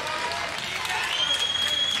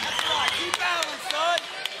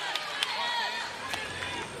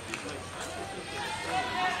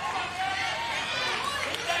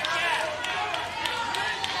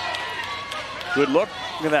 Good look.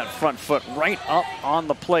 Look at that front foot right up on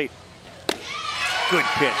the plate. Good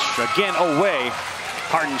pitch. Again away.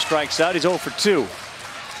 Harden strikes out. He's 0 for 2.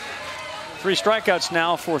 3 strikeouts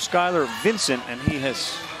now for Skylar Vincent, and he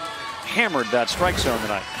has hammered that strike zone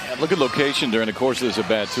tonight. Yeah, look at location during the course of this at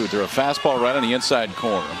bat too. They're a fastball right on the inside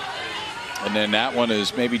corner. And then that one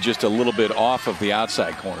is maybe just a little bit off of the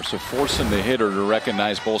outside corner. So forcing the hitter to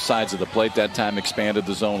recognize both sides of the plate that time expanded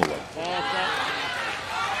the zone a little.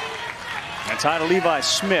 That's high to Levi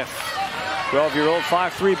Smith. 12-year-old,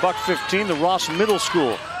 5'3", buck 15, the Ross Middle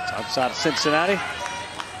School. It's outside of Cincinnati.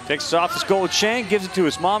 Takes it off his gold chain, gives it to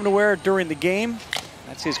his mom to wear during the game.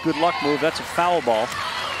 That's his good luck move. That's a foul ball.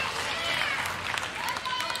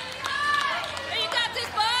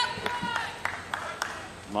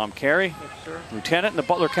 Mom Carey, lieutenant in the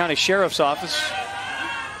Butler County Sheriff's Office.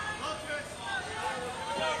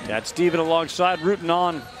 Dad Steven alongside, rooting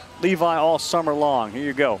on Levi all summer long. Here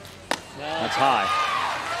you go. That's high.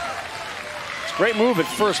 It's a great move at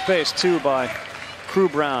first base, too, by Crew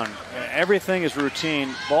Brown. Everything is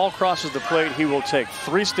routine. Ball crosses the plate. He will take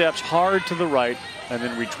 3 steps hard to the right and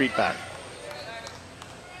then retreat back.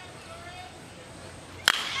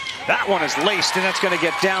 That one is laced, and that's going to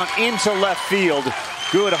get down into left field.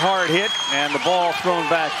 Good hard hit, and the ball thrown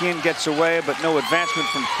back in, gets away, but no advancement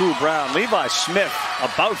from Crew Brown. Levi Smith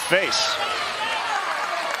about face.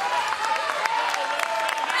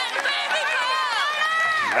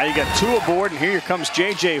 Now you got 2 aboard, and here comes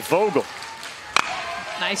J.J. Vogel.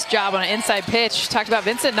 Nice job on an inside pitch. Talked about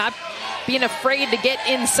Vincent not being afraid to get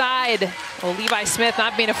inside. Well, Levi Smith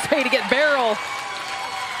not being afraid to get barrel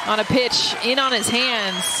on a pitch in on his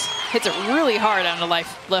hands. Hits it really hard on the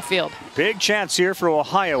left field. Big chance here for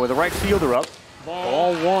Ohio with the right fielder up.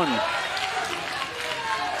 Ball 1.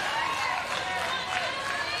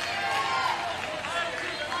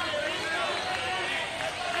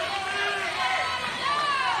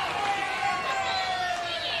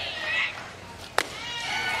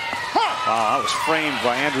 Wow, that was framed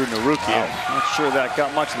by Andrew Naruki. Wow. Not sure that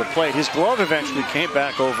got much of the plate. His glove eventually came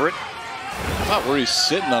back over it. How about where he's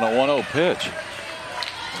sitting on a 1-0 pitch?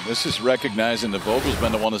 And this is recognizing that Vogel's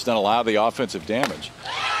been the one that's done a lot of the offensive damage.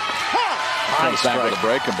 Comes back with a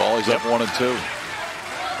breaking ball. He's up 1-2.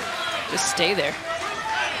 Just stay there.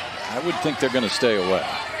 I would think they're going to stay away.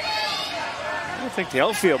 I think the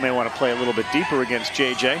outfield may want to play a little bit deeper against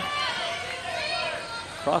JJ.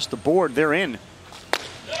 Across the board, they're in.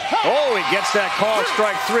 Oh, he gets that call,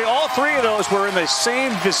 strike 3. All 3 of those were in the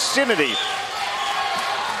same vicinity.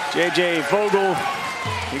 J.J. Vogel,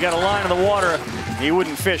 he got a line in the water. He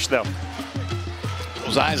wouldn't fish, though.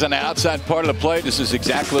 Those eyes on the outside part of the plate. This is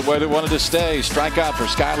exactly where they wanted to stay. Strikeout for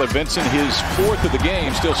Skylar Vincent, his 4th of the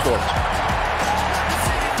game, still scores.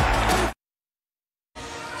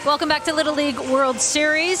 Welcome back to Little League World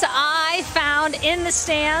Series. I found in the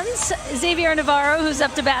stands Xavier Navarro, who's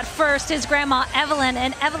up to bat first, his grandma Evelyn.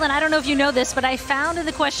 And Evelyn, I don't know if you know this, but I found in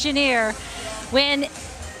the questionnaire when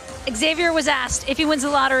Xavier was asked if he wins the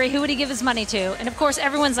lottery, who would he give his money to? And of course,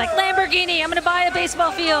 everyone's like, Lamborghini, I'm going to buy a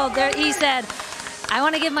baseball field. There, he said, I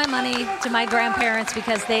want to give my money to my grandparents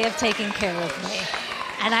because they have taken care of me.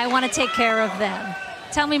 And I want to take care of them.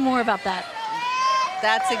 Tell me more about that.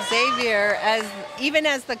 That's Xavier. Even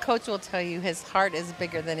as the coach will tell you, his heart is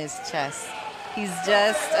bigger than his chest. He's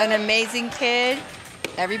just an amazing kid.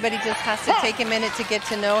 Everybody just has to take a minute to get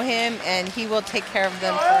to know him, and he will take care of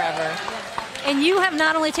them forever. And you have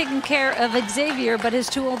not only taken care of Xavier, but his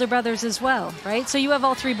 2 older brothers as well, right? So you have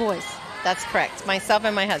all 3 boys. That's correct. Myself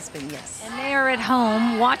and my husband, yes. And they are at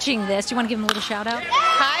home watching this. Do you want to give them a little shout out?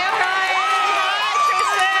 Hi, O'Brien. Hi,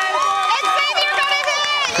 Tristan. Xavier got it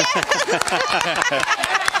in.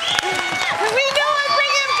 We know I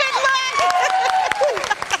bring him good luck.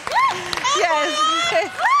 Yes.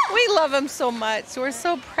 We love him so much. We're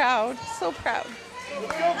so proud. So proud.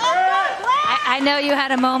 I know you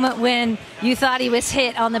had a moment when you thought he was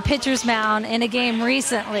hit on the pitcher's mound in a game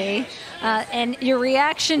recently. And your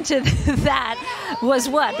reaction to that was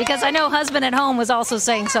what? Because I know husband at home was also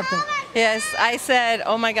saying something. Yes, I said,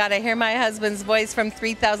 oh my God, I hear my husband's voice from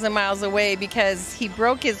 3,000 miles away because he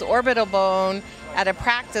broke his orbital bone at a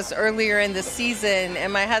practice earlier in the season,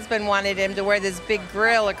 and my husband wanted him to wear this big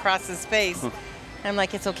grill across his face. I'm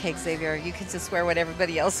like, it's okay, Xavier. You can just wear what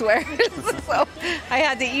everybody else wears. So I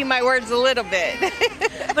had to eat my words a little bit.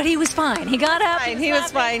 But he was fine. He got up. He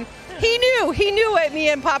was fine. He knew what me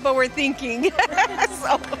and Papa were thinking.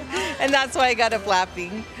 And that's why I got up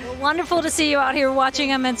laughing. Well, wonderful to see you out here watching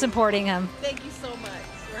him and supporting him. Thank you so much.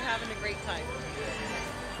 We're having a great time.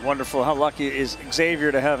 Wonderful. How lucky is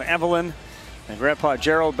Xavier to have Evelyn and Grandpa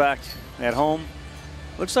Gerald back at home.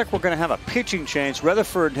 Looks like we're going to have a pitching change.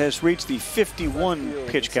 Rutherford has reached the 51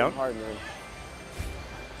 pitch count.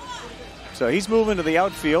 So he's moving to the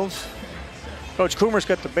outfield. Coach Coomer's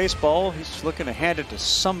got the baseball. He's looking to hand it to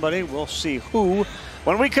somebody. We'll see who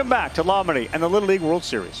when we come back to Lombardy and the Little League World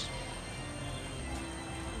Series.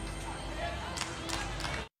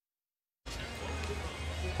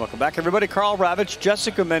 Welcome back, everybody. Carl Ravitch,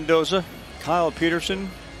 Jessica Mendoza, Kyle Peterson,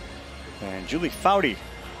 and Julie Foudy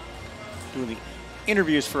doing the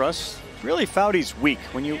interviews for us. Really, Foudy's week.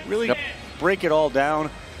 When you really break it all down,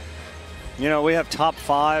 you know, we have top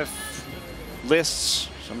 5 lists.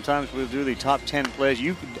 Sometimes we'll do the top 10 plays.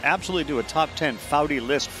 You could absolutely do a top 10 Foudy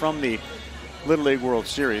list from the Little League World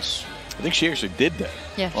Series. I think she actually did that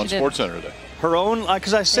on SportsCenter today. Her own,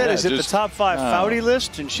 because I said, is it the top 5 Foudy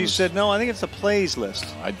list? And she said, no, I think it's the plays list.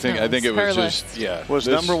 I think it was just, Was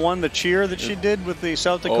number 1 the cheer that she did with the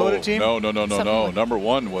South Dakota team? No. Number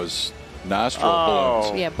 1 was nostril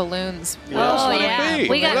balloons. Yeah, balloons.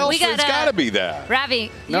 It's got to be that.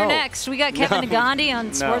 Ravi, you're next. We got Kevin Gandhi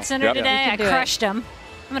on SportsCenter today. I crushed him.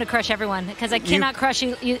 I'm going to crush everyone because I cannot crush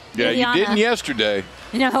you. You didn't yesterday.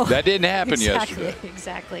 No. That didn't happen yesterday.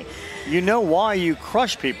 Exactly. You know why you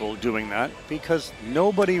crush people doing that? Because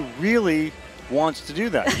nobody really wants to do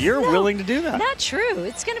that. You're willing to do that. Not true.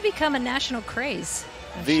 It's going to become a national craze.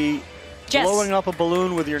 Blowing up a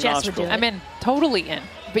balloon with your nostril. I'm in, totally in.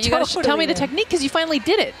 But you got to tell me the technique because you finally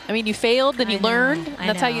did it. I mean, you failed, then you learned.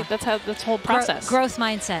 And that's how this whole process. Growth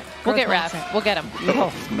mindset. We'll get Raph. We'll get him.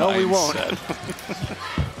 No, we won't.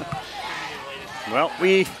 Well,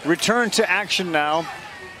 we return to action now.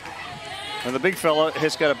 And the big fella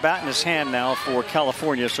has got a bat in his hand now for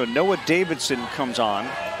California. So Noah Davidson comes on.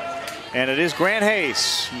 And it is Grant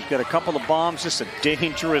Hayes. He's got a couple of bombs. Just a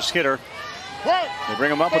dangerous hitter. They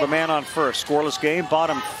bring him up with a man on first. Scoreless game,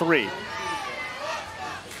 bottom 3.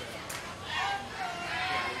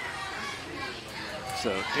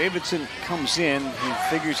 So Davidson comes in. He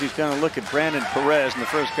figures he's going to look at Brandon Perez, and the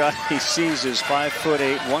first guy he sees is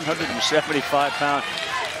 5'8", 175-pound.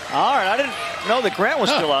 All right, I didn't know that Grant was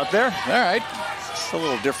still out there. All right, it's a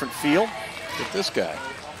little different feel. Look at this guy.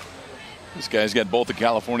 This guy's got both of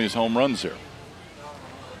California's home runs here.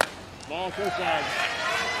 Ball to side.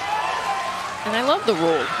 And I love the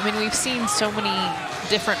rule. I mean, we've seen so many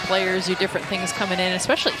different players do different things coming in,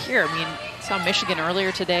 especially here. I mean, saw Michigan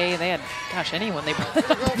earlier today. They had, anyone they brought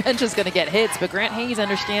up the bench is going to get hits. But Grant Hayes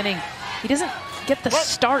understanding he doesn't get the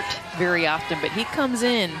start very often, but he comes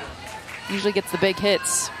in, usually gets the big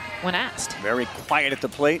hits when asked. Very quiet at the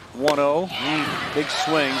plate. 1-0. Big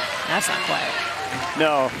swing. That's not quiet.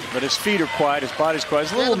 No, but his feet are quiet. His body's quiet.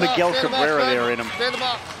 There's a little Miguel Cabrera there in him.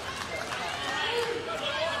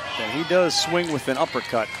 And he does swing with an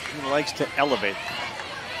uppercut. He likes to elevate.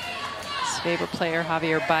 His favorite player,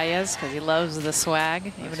 Javier Baez, because he loves the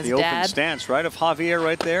swag. Even his the dad. Open stance, right, of Javier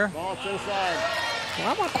right there. Ball to the side. A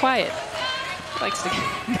lot more quiet. He likes to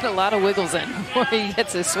get a lot of wiggles in before he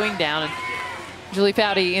gets his swing down. And Julie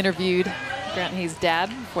Foudy interviewed Grant Hayes' dad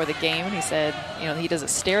before the game, and he said, he does a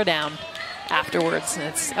stare down afterwards, and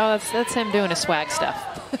it's that's him doing his swag stuff.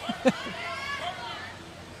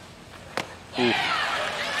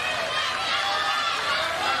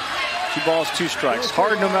 2 balls, 2 strikes.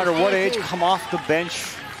 Hard no matter what age. Come off the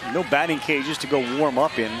bench. No batting cages to go warm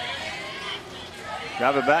up in.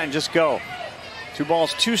 Grab a bat and just go. 2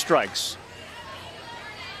 balls, 2 strikes.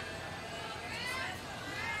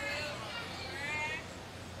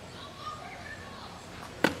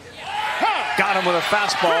 Got him with a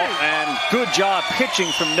fastball, and good job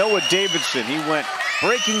pitching from Noah Davidson. He went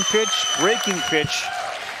breaking pitch,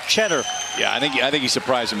 cheddar. Yeah, I think he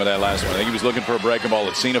surprised him with that last one. I think he was looking for a breaking ball.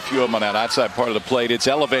 Had seen a few of them on that outside part of the plate. It's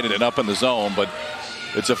elevated and up in the zone, but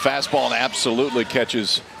it's a fastball and absolutely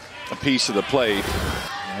catches a piece of the plate.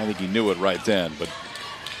 I think he knew it right then, but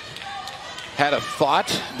had a thought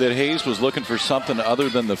that Hayes was looking for something other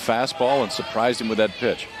than the fastball and surprised him with that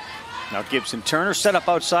pitch. Now Gibson Turner set up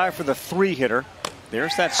outside for the 3-hitter.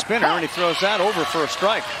 There's that spinner, and he throws that over for a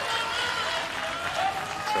strike.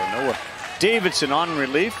 So Noah Davidson on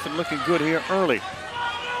relief and looking good here early.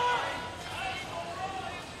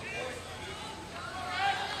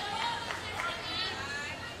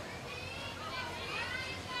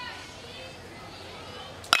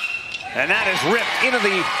 And that is ripped into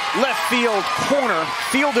the left field corner.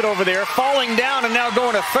 Fielded over there, falling down and now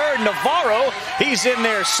going to third. Navarro, he's in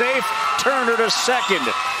there safe. Turner to second.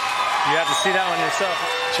 You have to see that one yourself.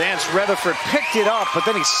 Chance Rutherford picked it up, but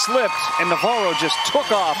then he slipped, and Navarro just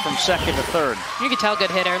took off from second to third. You can tell good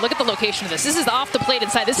hitter. Look at the location of this. This is off the plate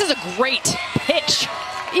inside. This is a great pitch.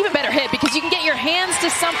 even better hit because you can get your hands to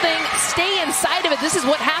something, stay inside of it. This is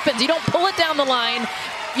what happens. You don't pull it down the line.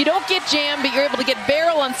 You don't get jammed, but you're able to get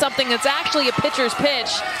barrel on something that's actually a pitcher's pitch.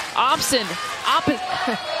 Awesome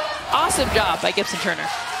job by Gibson Turner.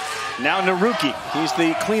 Now Naruki, he's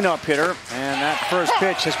the cleanup hitter, and that first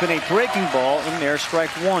pitch has been a breaking ball in there, strike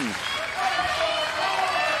one.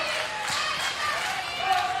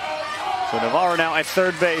 So Navarro now at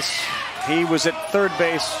third base. He was at third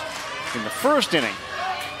base in the first inning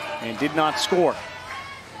and did not score.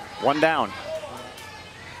 One down.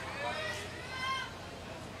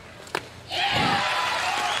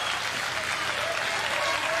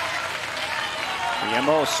 The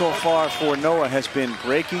MO so far for Noah has been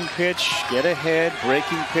breaking pitch, get ahead,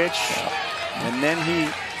 breaking pitch, and then he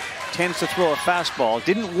tends to throw a fastball.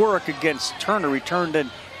 Didn't work against Turner. He turned it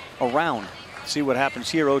around. See what happens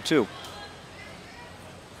here, 0-2.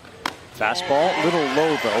 Fastball, little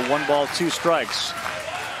low though. 1 ball, 2 strikes.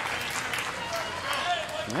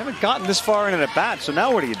 You haven't gotten this far in an at bat, so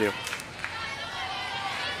now what do you do?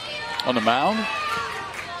 On the mound,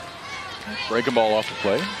 breaking ball off the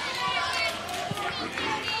plate.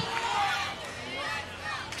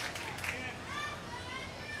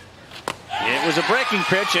 It was a breaking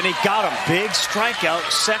pitch, and he got him. Big strikeout,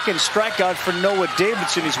 second strikeout for Noah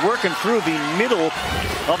Davidson. He's working through the middle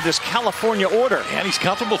of this California order. And he's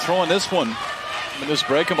comfortable throwing this one. In this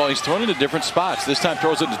breaking ball, he's thrown it to different spots. This time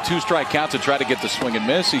throws it into 2-strike count to try to get the swing and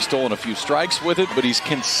miss. He's stolen a few strikes with it, but he's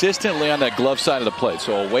consistently on that glove side of the plate.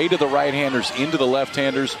 So away to the right-handers, into the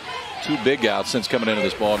left-handers. 2 big outs since coming into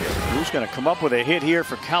this ball game. Who's going to come up with a hit here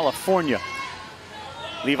for California?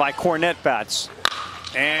 Levi Cornett bats.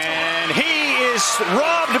 And he is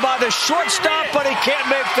robbed by the shortstop, but he can't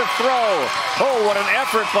make the throw. Oh, what an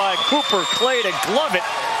effort by Cooper Clay to glove it.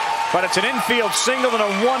 But it's an infield single and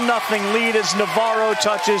a 1-0 lead as Navarro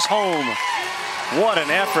touches home. What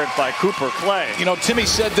an effort by Cooper Clay. You know, Timmy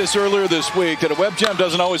said this earlier this week, that a web gem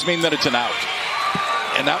doesn't always mean that it's an out.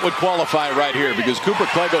 And that would qualify right here because Cooper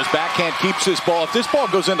Clay goes backhand, keeps this ball. If this ball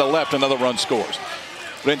goes into left, another run scores.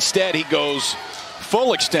 But instead, he goes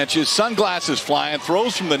full extension, sunglasses flying,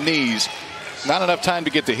 throws from the knees. Not enough time to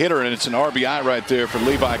get the hitter, and it's an RBI right there for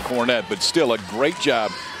Levi Cornett. But still a great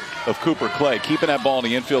job of Cooper Clay keeping that ball in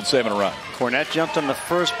the infield, saving a run. Cornett jumped on the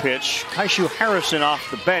first pitch. Kaishu Harrison off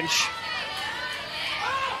the bench.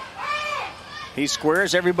 He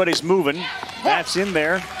squares, everybody's moving. That's in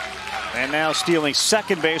there. And now stealing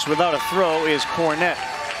second base without a throw is Cornett.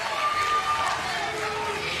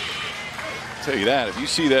 Tell you that, if you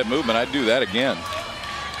see that movement, I'd do that again.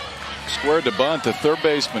 Squared to bunt, the third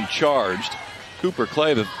baseman charged. Cooper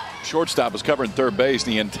Clay, the shortstop, was covering third base.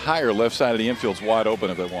 The entire left side of the infield's wide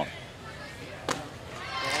open if they want.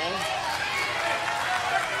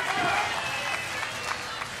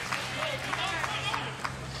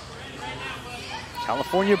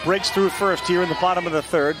 California breaks through first here in the bottom of the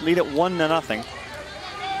third. Lead at 1-0.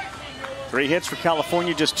 3 hits for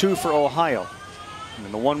California, just 2 for Ohio. And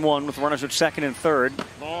then the 1-1 with runners at second and third.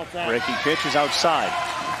 Breaking pitch is outside.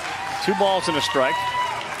 2 balls and a strike.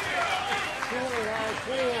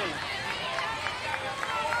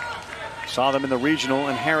 Saw them in the regional,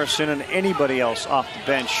 and Harrison and anybody else off the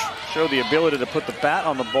bench show the ability to put the bat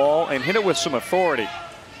on the ball and hit it with some authority.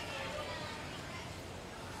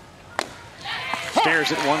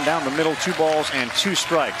 Stares at one down the middle, 2 balls and 2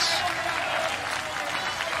 strikes.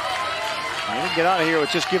 And to get out of here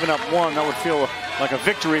with just giving up 1, that would feel like a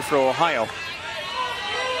victory for Ohio.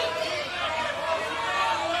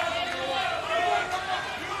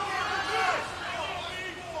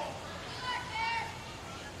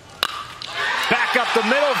 Back up the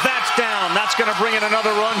middle, that's down. That's going to bring in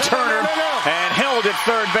another run. Turner and held at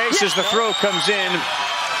third base as the throw comes in.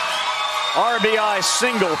 RBI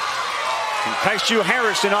single. And Kaishu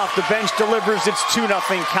Harrison off the bench delivers. It's 2-0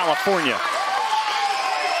 California.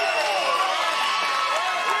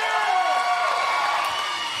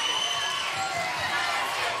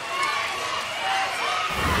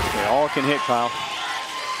 They all can hit, Kyle.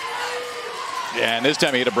 Yeah, and this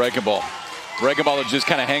time he hit a breaking ball. Breaking ball that just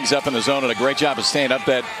kind of hangs up in the zone, and a great job of staying up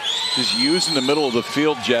that just used in the middle of the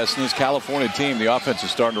field, Jess. And this California team, the offense is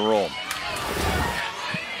starting to roll.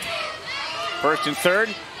 First and third.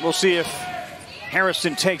 We'll see if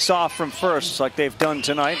Harrison takes off from first like they've done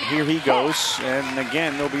tonight. Here he goes. And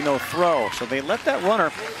again, there'll be no throw. So they let that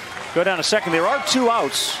runner go down to second. There are 2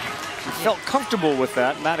 outs. He felt comfortable with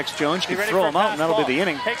that. Maddox Jones can throw him out, and that'll be the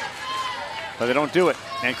inning. But they don't do it.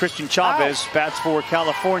 And Christian Chavez bats for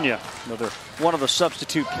California. Another one of the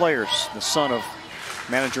substitute players, the son of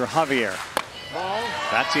manager Javier.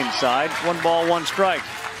 That's inside. 1 ball, 1 strike.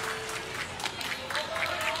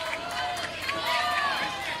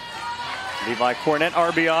 Levi Cornett,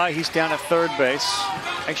 RBI. He's down at third base.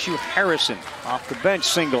 Ishu Harrison off the bench,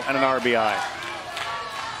 single and an RBI.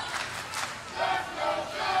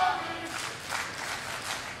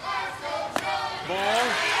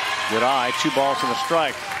 Good eye, 2 balls and a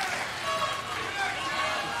strike.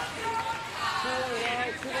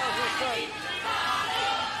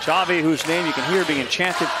 Chavi, whose name you can hear being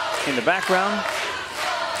chanted in the background.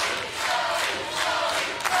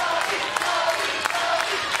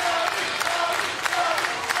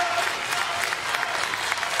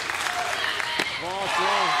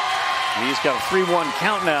 He's got a 3-1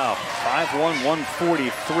 count now. 5-1,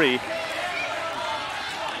 143.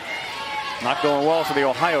 Not going well for the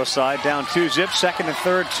Ohio side. Down 2 zips. Second and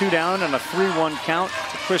third, 2 down, and a 3-1 count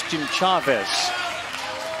to Christian Chavez.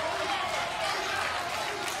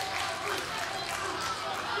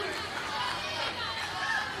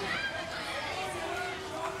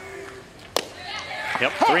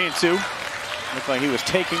 Yep, 3-2. Looked like he was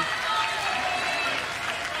taking.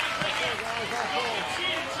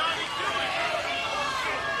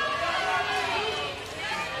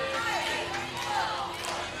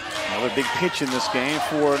 Another big pitch in this game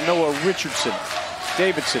for Noah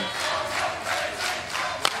Davidson.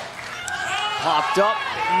 Popped up,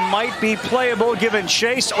 might be playable, given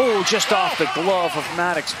chase. Oh, just off the glove of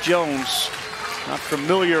Maddox Jones. Not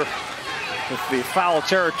familiar with the foul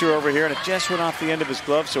territory over here, and it just went off the end of his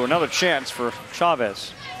glove, so another chance for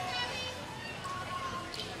Chavez.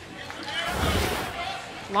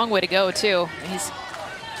 Long way to go, too. He's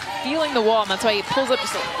feeling the wall, and that's why he pulls up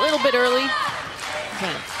just a little bit early.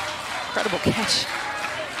 Incredible catch.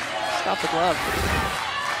 Stop the glove.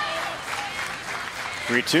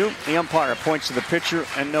 3-2. The umpire points to the pitcher,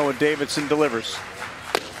 and Noah Davidson delivers.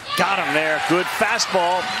 Got him there. Good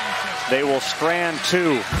fastball. They will strand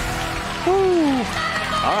 2. Woo.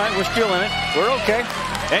 All right, we're still in it. We're okay.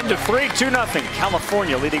 End of 3, 2-0.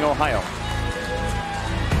 California leading Ohio.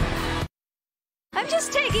 I'm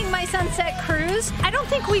just taking my sunset cruise. I don't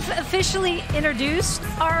think we've officially introduced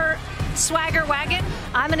our swagger wagon.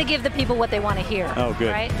 I'm going to give the people what they want to hear. Oh,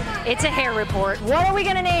 good. Right? It's a hair report. What are we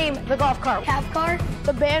going to name the golf cart? Half car,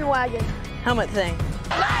 the bandwagon, helmet thing.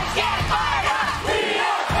 Let's get fired up! We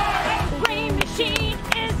are fired up! Green machine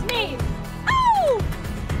is me. Oh!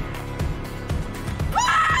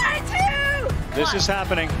 1, 2. This is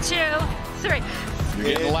happening. 2, 3. You're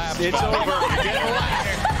getting lapped. It's over.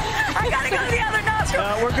 I gotta go to the other nostril.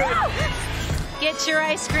 We're good. Get your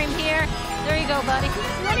ice cream here. There you go, buddy.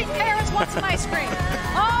 Any parents want some ice cream?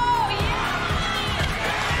 Oh,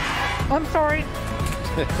 yeah. I'm sorry.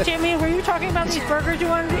 Jimmy, were you talking about these burgers you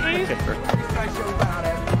wanted to eat?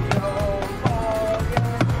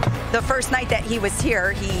 The first night that he was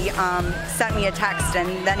here, he sent me a text,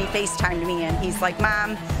 and then he FaceTimed me, and he's like,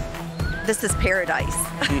 Mom, this is paradise.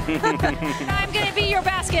 I'm going to be your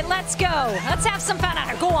basket. Let's go. Let's have some fun out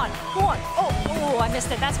here. Go on. Go on. Oh, I missed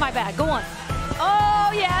it. That's my bag. Go on. Oh,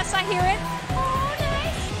 yes, I hear it. Oh,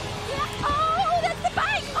 nice. Yeah. Oh, that's the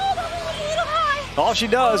bike. Oh, that one was a little high. All she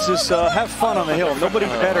does is have fun on the hill. Nobody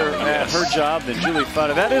better at her job than Julie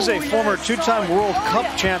Fada. That is a former 2-time World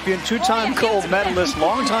Cup champion, 2-time gold medalist,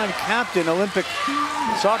 longtime captain, Olympic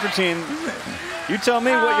soccer team. You tell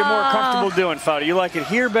me what you're more comfortable doing, Fada. You like it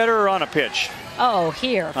here better or on a pitch? Oh,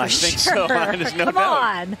 here, for I think sure. so. There's no Come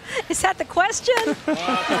doubt. on. Is that the question?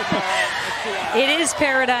 It is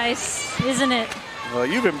paradise, isn't it? Well,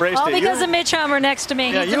 you've embraced All it. because of Mitch Hummer next to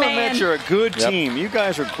me. Yeah, He's you the and man. Mitch are a good team. You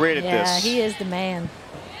guys are great at this. Yeah, he is the man.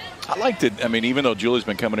 I liked it. I mean, even though Julie's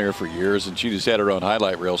been coming here for years and she just had her own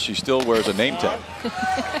highlight reel, she still wears a name tag.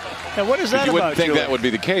 Now, what is that You about, wouldn't think Julie? that would be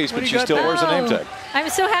the case, What but do she you got still there? wears a name tag. I'm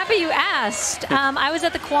so happy you asked. I was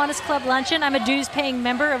at the Kiwanis Club luncheon. I'm a dues-paying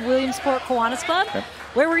member of Williamsport Kiwanis Club. Okay.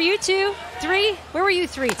 Where were you 2, 3? Where were you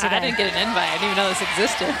 3 today? I didn't get an invite. I didn't even know this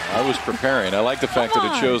existed. I was preparing. I like the fact that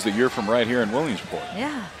it shows that you're from right here in Williamsport.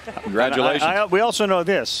 Yeah. Congratulations. We also know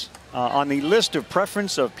this. On the list of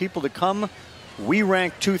preference of people to come, we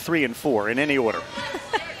rank 2, 3, and 4 in any order.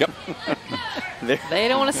 Yep. They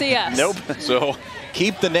don't want to see us. Nope. So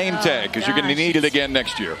keep the name tag because you're going to need it again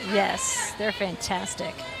next year. Yes, they're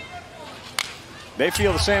fantastic. They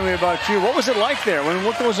feel the same way about you. What was it like there?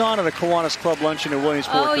 What goes on at the Kiwanis Club luncheon in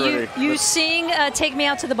Williamsport? Oh, you sing Take Me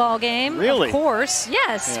Out to the Ball Game. Really? Of course.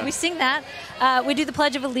 Yes, Yeah. we sing that. We do the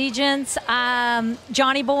Pledge of Allegiance.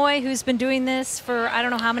 Johnny Boy, who's been doing this for I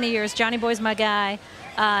don't know how many years. Johnny Boy's my guy.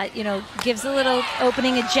 Gives a little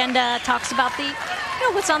opening agenda, talks about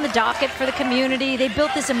what's on the docket for the community. They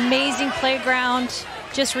built this amazing playground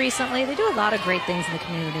just recently. They do a lot of great things in the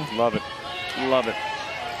community. Love it. Love it.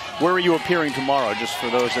 Where are you appearing tomorrow, just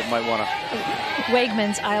for those that might want to?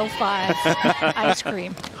 Wegmans, aisle 5, ice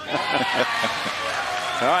cream.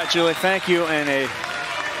 All right, Julie, thank you, and a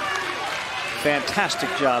fantastic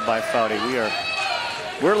job by Foudy.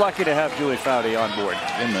 We're lucky to have Julie Foudy on board.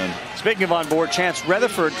 Amen. Speaking of on board, Chance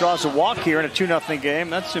Rutherford draws a walk here in a 2-0 game.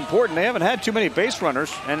 That's important. They haven't had too many base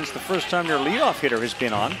runners, and it's the first time their leadoff hitter has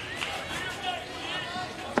been on.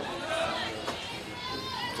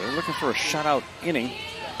 They're looking for a shutout inning.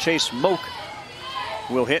 Chase Moak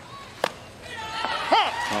will hit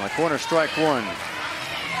on the corner, strike one.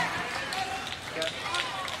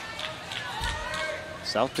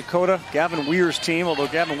 South Dakota, Gavin Weir's team, although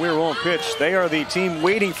Gavin Weir won't pitch, they are the team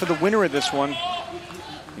waiting for the winner of this one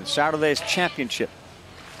in Saturday's championship.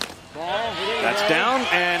 That's down,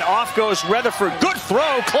 and off goes Rutherford. Good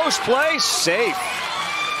throw, close play, safe.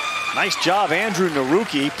 Nice job, Andrew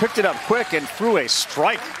Naruki. He picked it up quick and threw a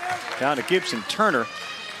strike down to Gibson Turner.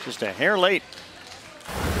 Just a hair late.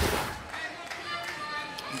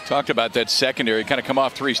 We talked about that secondary, kind of come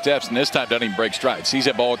off 3 steps, and this time doesn't even break stride. Sees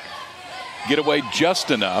that ball get away just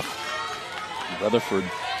enough. Rutherford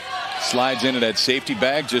slides into that safety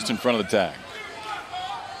bag just in front of the tag.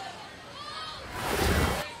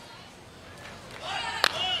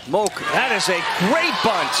 Moak, that is a great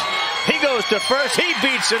bunt. He goes to first. He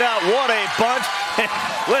beats it out. What a bunt.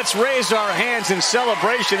 Let's raise our hands in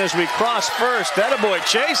celebration as we cross first. Attaboy,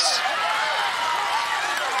 Chase.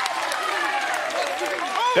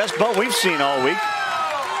 Best bunt we've seen all week.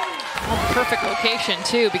 Perfect location,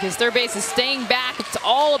 too, because third base is staying back. It's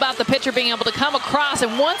all about the pitcher being able to come across.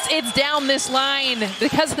 And once it's down this line,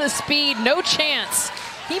 because of the speed, no chance.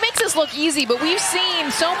 He makes this look easy, but we've seen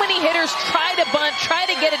so many hitters try to bunt, try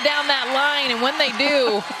to get it down that line, and when they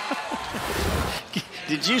do.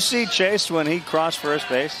 Did you see Chase when he crossed first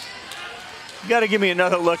base? You got to give me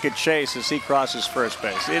another look at Chase as he crosses first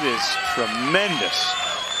base. It is tremendous.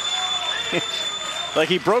 Like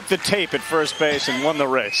he broke the tape at first base and won the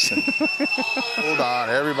race. Hold on,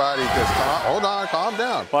 everybody, just calm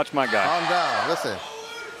down. Watch my guy. Calm down. Listen,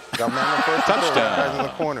 got man on first touchdown. Guys in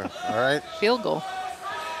the corner. All right. Field goal.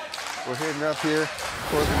 We're heading up here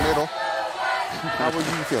towards the middle. How are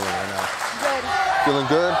you feeling right now? Good. Feeling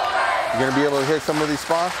good? You gonna be able to hit some of these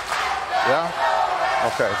spots? Yeah.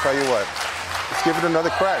 Okay. Tell you what. Let's give it another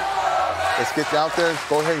crack. Let's get out there.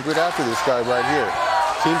 Go ahead and get after this guy right here.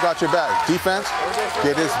 Team got your back. Defense,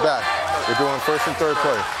 get his back. We're doing first and third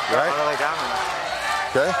play, right? All the way down.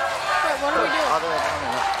 Okay? Wait, what are we doing? All the way down.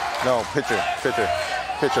 No, pitcher.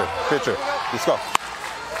 Let's go.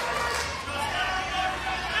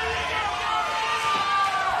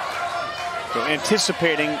 So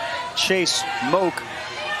anticipating Chase Moak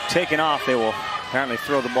taking off, they will apparently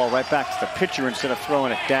throw the ball right back to the pitcher instead of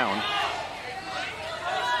throwing it down.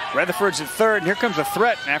 Rutherford's at third, and here comes a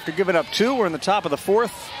threat. After giving up 2, we're in the top of the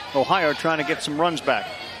 4th. Ohio trying to get some runs back.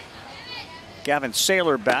 Gavin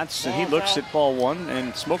Saylor bats, and he looks at ball 1,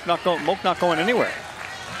 and Moak not going anywhere.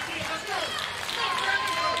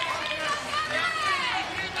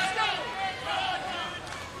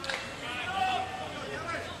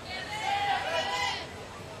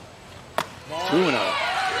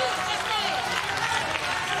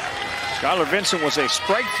 Skylar Vincent was a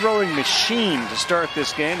strike-throwing machine to start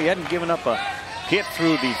this game. He hadn't given up a hit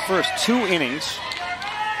through the first 2 innings.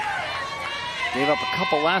 Gave up a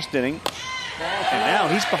couple last inning. And now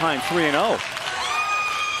he's behind 3-0.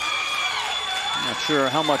 I'm not sure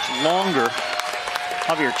how much longer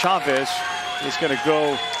Javier Chavez is going to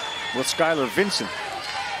go with Skylar Vincent.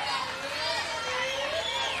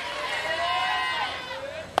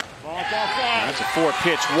 That's a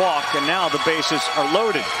 4-pitch walk, and now the bases are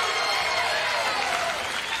loaded.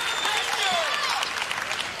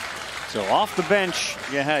 So off the bench,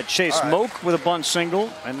 you had Chase Moak with a bunt single,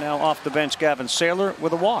 and now off the bench, Gavin Saylor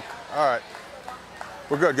with a walk. All right.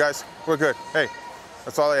 We're good, guys. We're good. Hey,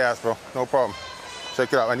 that's all I asked, bro. No problem.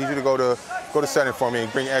 Check it out. I need you to go to center for me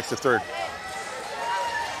and bring X to third.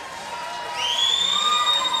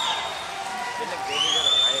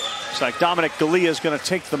 Looks like Dominic Galea is going to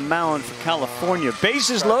take the mound for California.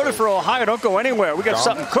 Bases loaded for Ohio. Don't go anywhere. We got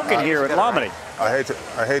something cooking here at Lomini.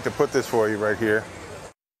 I hate to put this for you right here.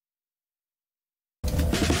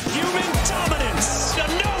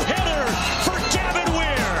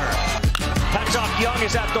 Young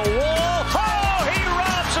is at the wall. Oh, he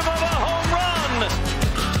robs him of a home run.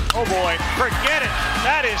 Oh boy, forget it.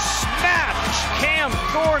 That is smashed. Cam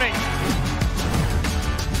Thorning.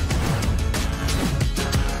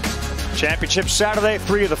 Championship Saturday,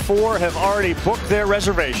 3 of the 4 have already booked their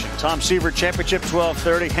reservation. Tom Seaver Championship,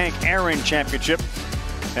 12:30. Hank Aaron Championship.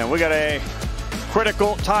 And we got a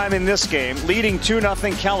critical time in this game. Leading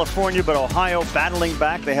 2-0 California, but Ohio battling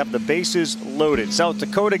back. They have the bases loaded. South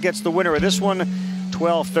Dakota gets the winner of this one.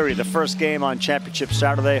 12:30, the first game on Championship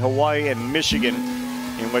Saturday, Hawaii and Michigan,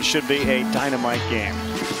 in what should be a dynamite game.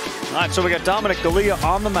 All right, so we got Dominic Galea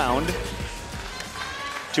on the mound.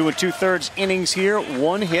 2 2/3 innings here,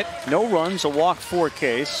 1 hit, no runs, a walk, 4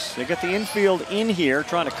 Ks. They got the infield in here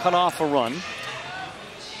trying to cut off a run.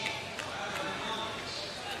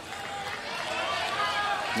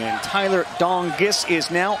 And Tyler Dongus is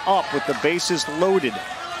now up with the bases loaded.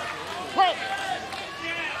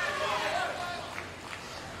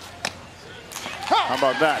 How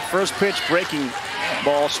about that? First pitch, breaking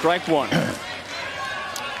ball, strike 1.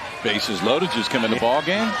 Bases loaded, just come in the ball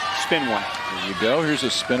game. Spin 1. There you go. Here's a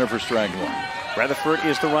spinner for strike 1. Rutherford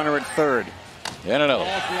is the runner at third. And another.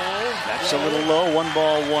 That's a little low. 1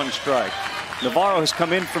 ball, 1 strike. Navarro has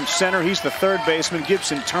come in from center. He's the third baseman.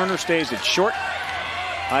 Gibson Turner stays at short.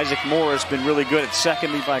 Isaac Moore has been really good at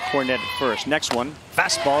second. Levi Cornett at first. Next one,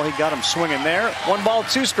 fastball. He got him swinging there. 1 ball,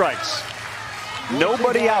 2 strikes.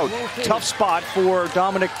 Nobody out. Tough spot for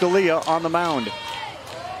Dominic Galea on the mound. Of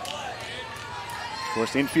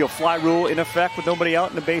course, the infield fly rule in effect with nobody out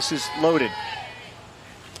and the bases loaded.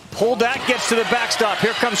 Poldak gets to the backstop.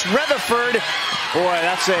 Here comes Rutherford. Boy,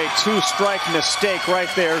 that's a 2-strike mistake right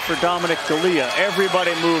there for Dominic Galea.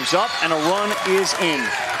 Everybody moves up and a run is in.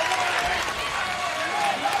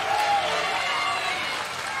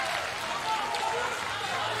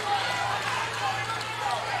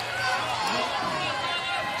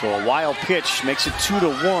 So a wild pitch makes it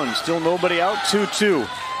 2-1. Still nobody out. 2-2.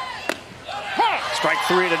 Strike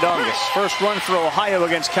 3 to Dongus. First run for Ohio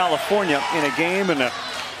against California in a game and a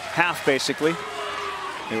half, basically.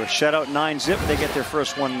 They were shut out 9-zip. They get their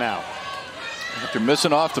first one now. After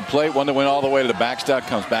missing off the plate, one that went all the way to the backstop,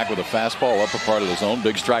 comes back with a fastball upper part of the zone.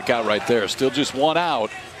 Big strikeout right there. Still just 1 out.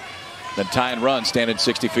 Then tying run, standing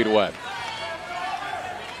 60 feet away.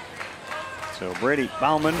 So Brady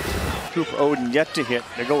Bauman, Cooper Oden yet to hit.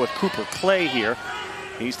 They go with Cooper Clay here.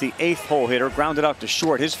 He's the 8th hole hitter. Grounded out to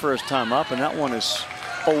short his first time up, and that one is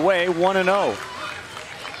away, 1-0.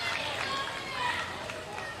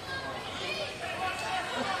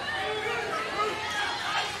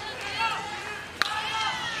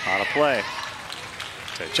 Out of play.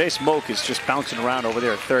 So Chase Moak is just bouncing around over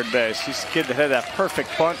there at third base. He's the kid that had that perfect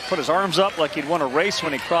punt, put his arms up like he'd won a race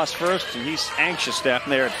when he crossed first, and he's anxious down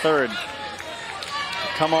there at third.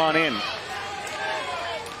 Come on in.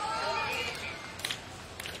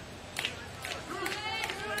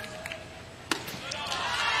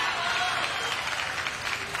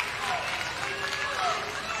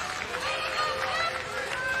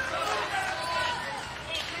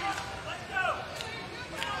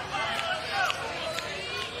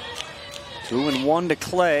 Two and 1 to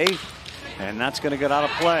Clay, and that's going to get out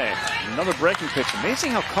of play. Another breaking pitch.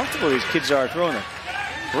 Amazing how comfortable these kids are throwing a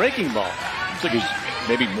breaking ball. Looks like he's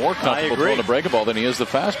maybe more comfortable throwing the breaking ball than he is the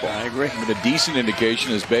fastball. I agree. I mean, a decent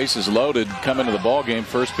indication his base is loaded. Come into the ball game.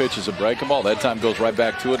 First pitch is a breaking ball. That time goes right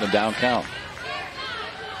back to it in a down count.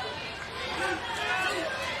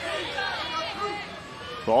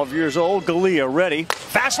 $12 years old, Galea ready.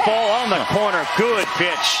 Fastball on the corner. Good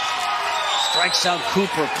pitch. Strikes out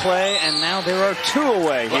Cooper Clay, and now there are 2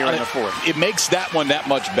 away here in the 4th. It makes that one that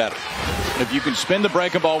much better. If you can spin the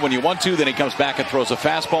breaking ball when you want to, then he comes back and throws a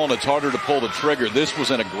fastball, and it's harder to pull the trigger. This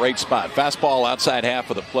was in a great spot. Fastball outside half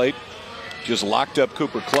of the plate. Just locked up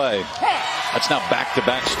Cooper Clay. That's now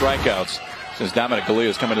back-to-back strikeouts since Dominic Galea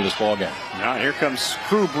has come into this ballgame. Now here comes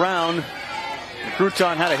Crew Brown.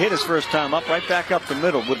 Crouton had a hit his first time up, right back up the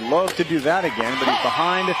middle. Would love to do that again, but he's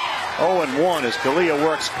behind 0-1 as Galea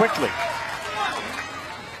works quickly.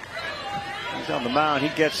 He's on the mound. He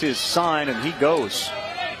gets his sign, and he goes.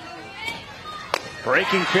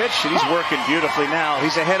 Breaking pitch, and he's working beautifully now.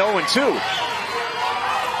 He's ahead 0-2.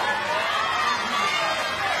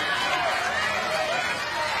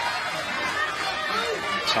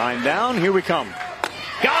 Sign down. Here we come.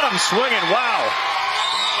 Got him swinging. Wow.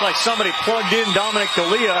 It's like somebody plugged in Dominic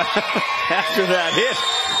Galea after that hit.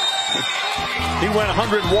 He went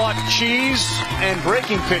 100-watt cheese and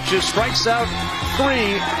breaking pitches. Strikes out 3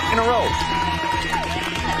 in a row.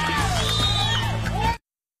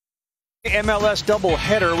 MLS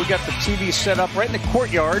doubleheader. We got the TV set up right in the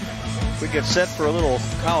courtyard. We get set for a little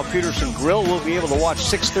Kyle Peterson grill. We'll be able to watch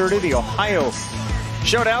 6:30, the Ohio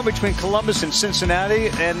showdown between Columbus and Cincinnati,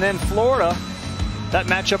 and then Florida. That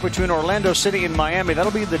matchup between Orlando City and Miami.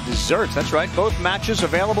 That'll be the desserts. That's right. Both matches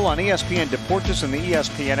available on ESPN Deportes and the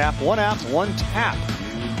ESPN app. One app, one tap.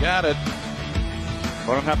 You got it.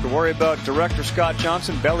 We don't have to worry about Director Scott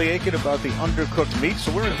Johnson belly aching about the undercooked meat,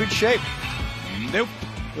 so we're in good shape. Nope.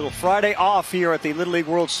 Little Friday off here at the Little League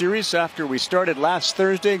World Series after we started last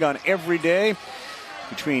Thursday, gone every day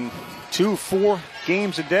between 2, 4,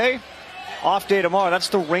 games a day. Off day tomorrow. That's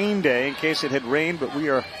the rain day in case it had rained, but we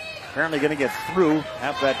are apparently going to get through.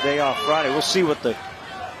 Have that day off Friday. We'll see what the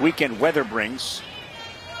weekend weather brings.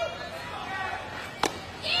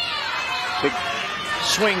 Big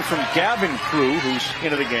swing from Gavin Crew, who's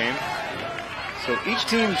into the game. So each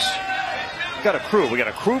team's got a crew. We got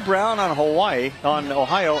a Crew Brown on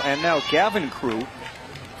Ohio, and now Gavin Crew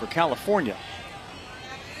for California.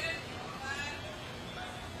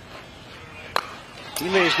 He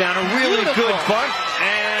lays down a really good bunt,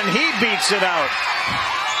 and he beats it out.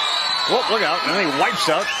 Whoa, look out, and then he wipes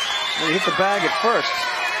out. And he hit the bag at first.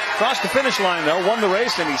 Crossed the finish line, though, won the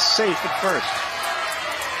race, and he's safe at first.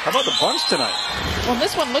 How about the bunts tonight? Well,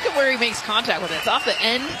 this one, look at where he makes contact with it. It's off the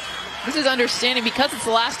end. This is understanding because it's the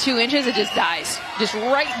last 2 inches, it just dies. Just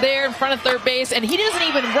right there in front of third base, and he doesn't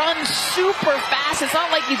even run super fast. It's not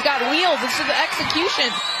like he's got wheels, it's just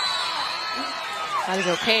execution. That is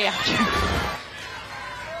okay after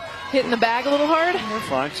hitting the bag a little hard. We're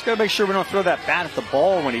fine. Just got to make sure we don't throw that bat at the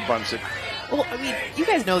ball when he bunts it. Well, I mean, you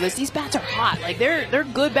guys know this. These bats are hot. Like, they're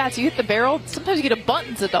good bats. You hit the barrel. Sometimes you get a bunt,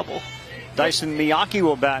 it's a double. Dyson Miyake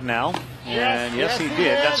will bat now. And yes, he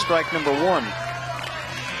did. That's strike number 1.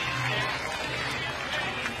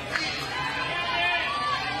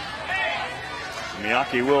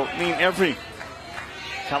 Miyake will mean every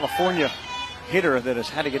California hitter that has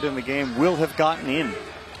had to get in the game will have gotten in.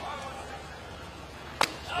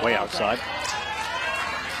 Way outside.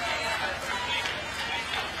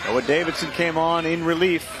 Noah Davidson came on in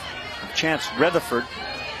relief of Chance Rutherford.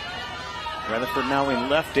 Rutherford now in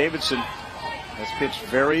left. Davidson has pitched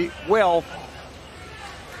very well.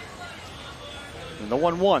 And the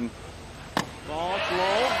 1-1. Ball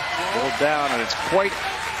slow. Pulled down, and it's quite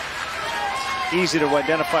easy to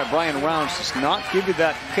identify. Brian Rounds does not give you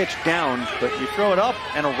that pitch down, but you throw it up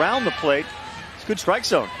and around the plate. It's a good strike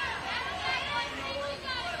zone.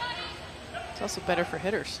 It's also better for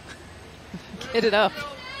hitters. Get it up.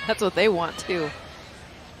 That's what they want too.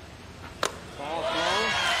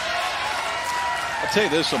 I'll tell you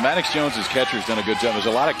this, so Maddox Jones's catcher's done a good job. There's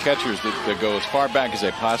a lot of catchers that go as far back as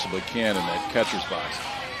they possibly can in that catcher's box.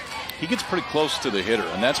 He gets pretty close to the hitter,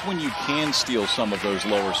 and that's when you can steal some of those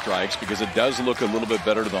lower strikes because it does look a little bit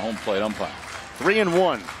better to the home plate umpire.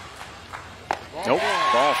 3-1. Nope,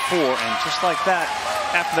 ball 4, and just like that,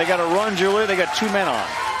 after they got a run, Julie, they got 2 men on.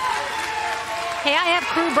 Hey, I have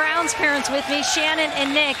Crew Brown's parents with me, Shannon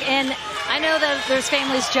and Nick, and I know that there's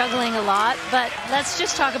families juggling a lot, but let's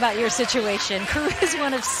just talk about your situation. Crew is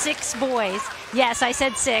one of 6 boys. Yes, I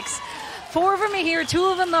said 6. 4 of them are here, 2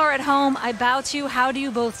 of them are at home. I bow to you. How do you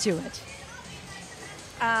both do it?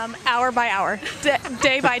 Hour by hour,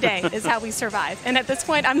 day by day is how we survive. And at this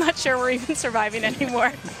point, I'm not sure we're even surviving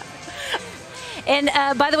anymore. And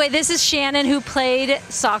by the way, this is Shannon, who played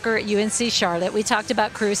soccer at UNC Charlotte. We talked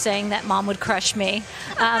about Crew saying that mom would crush me,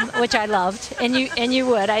 which I loved, and you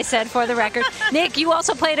would. I said for the record. Nick, you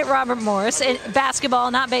also played at Robert Morris, and basketball,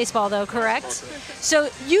 not baseball, though, correct? So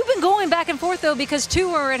you've been going back and forth though because 2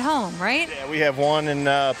 are at home, right? Yeah, we have one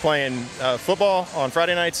and playing football on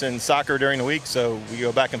Friday nights and soccer during the week. So we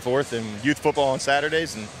go back and forth, and youth football on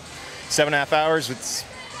Saturdays, and 7.5 hours.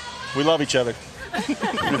 We love each other.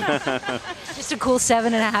 Just a cool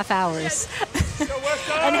 7.5 hours.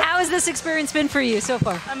 And how has this experience been for you so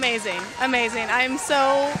far? Amazing, amazing. I'm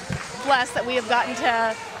so blessed that we have gotten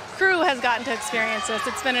to, Crew has gotten to experience this.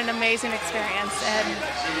 It's been an amazing experience and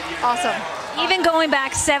awesome. Even going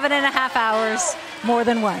back 7.5 hours more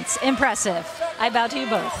than once. Impressive. I bow to you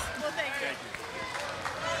both. Well, thank you.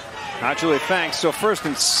 All right, Julie, thanks. So first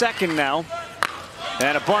and second now.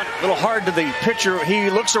 And a bunt, a little hard to the pitcher. He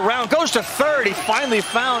looks around, goes to third. He finally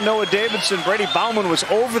found Noah Davidson. Brady Bauman was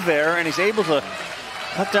over there, and he's able to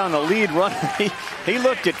cut down the lead run. He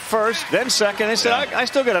looked at first, then second. He said, I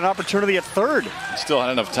still got an opportunity at third. He still had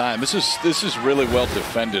enough time. This is really well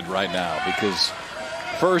defended right now because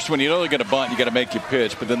first, when you know they're going to bunt, you got to make your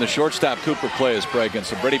pitch. But then the shortstop, Cooper Clay, is breaking.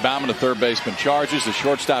 So Brady Bauman, the third baseman, charges. The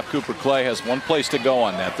shortstop, Cooper Clay, has one place to go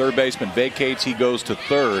on that. Third baseman vacates. He goes to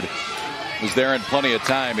third. Was there in plenty of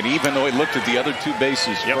time, and even though he looked at the other 2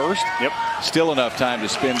 bases first, still enough time to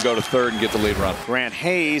spin, go to third, and get the lead run. Grant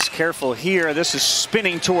Hayes, careful here. This is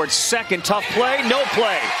spinning towards second. Tough play, no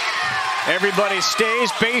play. Everybody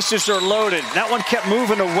stays, bases are loaded. That one kept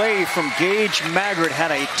moving away from Gage Maggard, had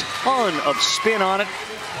a ton of spin on it,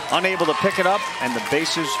 unable to pick it up, and the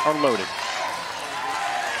bases are loaded.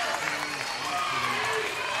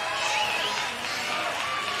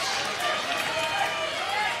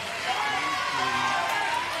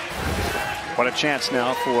 What a chance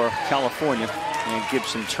now for California and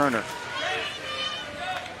Gibson Turner. I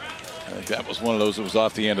think that was one of those that was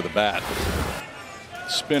off the end of the bat.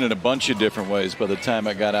 spin in a bunch of different ways by the time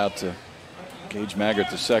I got out to Gage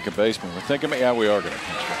Maggart, the second baseman. We're thinking, yeah, we are going to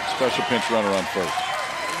pinch run. Special pinch runner on first.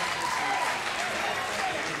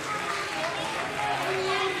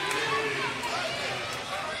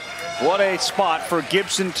 What a spot for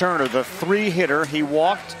Gibson Turner, the 3-hitter. He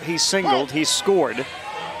walked, he singled, he scored.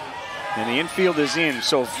 And the infield is in,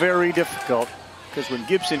 so very difficult, because when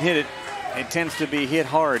Gibson hit it, it tends to be hit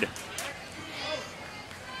hard.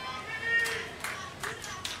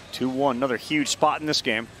 2-1, another huge spot in this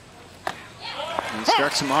game. And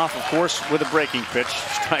starts him off, of course, with a breaking pitch.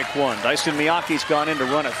 Strike one. Dyson Miyake's gone in to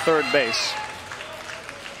run at third base.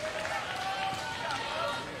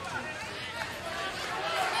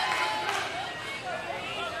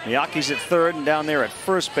 Miyake's at third, and down there at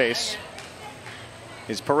first base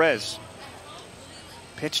is Perez.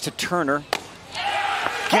 Pitch to Turner.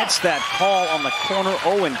 Gets that call on the corner.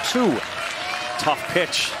 0-2. Tough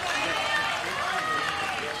pitch.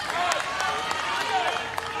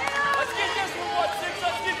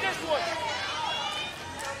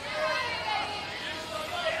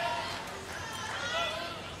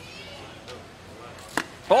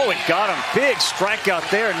 Oh, it got him. Big strikeout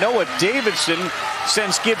there. Noah Davidson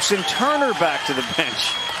sends Gibson Turner back to the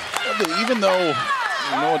bench. Even though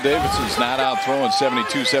Noah Davidson's not out throwing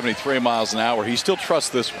 72, 73 miles an hour, he still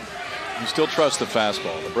trusts this one. He still trusts the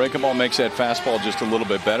fastball. The breaking ball makes that fastball just a little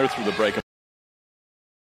bit better through the breaking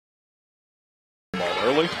ball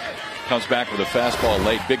early. Comes back with a fastball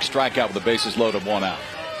late. Big strikeout with the bases loaded, 1 out.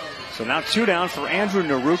 So now 2 down for Andrew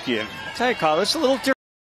Narukian. I'll tell you, Kyle, it's a little different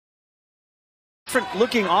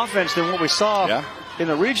looking offense than what we saw in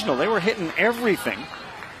the regional. They were hitting everything.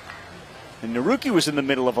 And Naruki was in the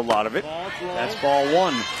middle of a lot of it. That's ball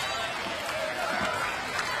 1.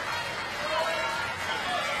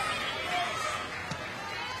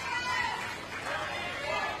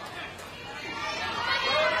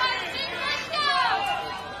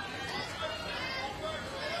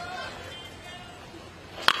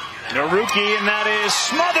 Naruki, and that is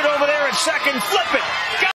smothered over there at second. Flip it.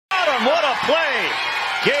 Got him. What a play.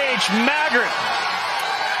 Gage Maggart.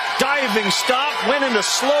 Diving stop, went into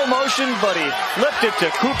slow motion, but he flipped it to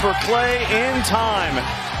Cooper Clay in time.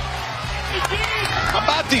 How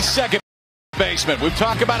about these second basemen? We've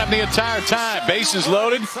talked about them the entire time. Bases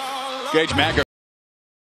loaded. Gage Maggart.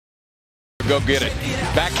 Go get it.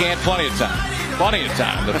 Backhand, plenty of time. Plenty of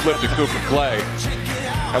time to flip to Cooper Clay.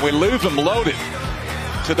 And we leave them loaded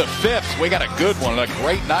to the 5th. We got a good one. A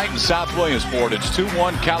great night in South Williamsport. It's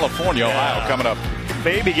 2-1 California, Ohio coming up.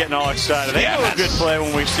 Baby getting all excited. They know a good play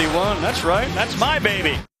when we see one. That's right. That's my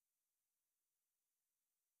baby.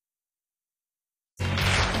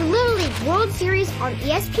 The Little League World Series on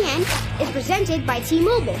ESPN is presented by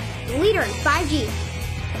T-Mobile, the leader in 5G.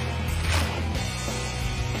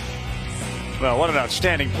 Well, what an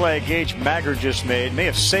outstanding play Gage Maggart just made. May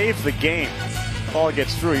have saved the game. Ball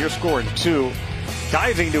gets through. You're scoring 2.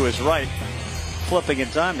 Diving to his right. Flipping in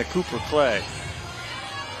time to Cooper Clay.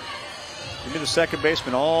 Into the second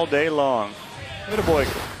baseman all day long. Way to boy.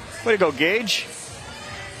 Way to go, Gage.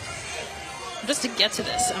 Just to get to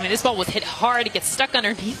this, I mean, this ball was hit hard. It gets stuck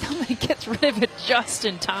underneath him, and he gets rid of it just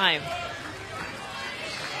in time.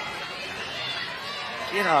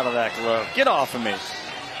 Get out of that glove. Get off of me.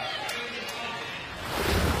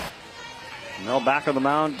 Now back on the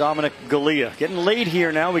mound, Dominic Galea. Getting late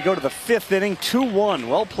here now. We go to the 5th inning, 2-1.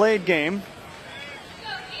 Well played game.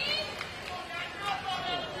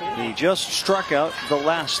 He just struck out the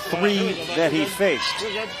last 3 that he faced.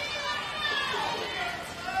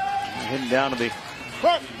 Heading down to the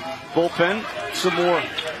bullpen. Some more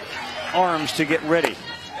arms to get ready.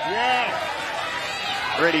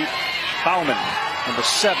 Brady Bauman, number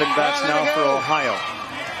 7, bats now for Ohio.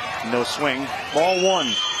 No swing. Ball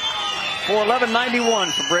 1.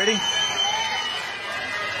 4-11-91 for Brady.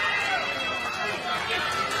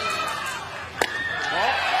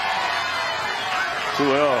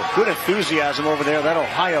 Good enthusiasm over there. That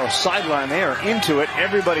Ohio sideline, they are into it.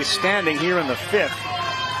 Everybody standing here in the 5th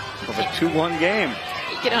of a 2-1 game.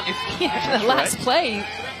 Get on your feet after the last play.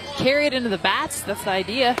 Carry it into the bats. That's the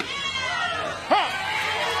idea.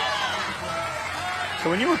 So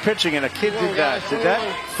when you were pitching and a kid did that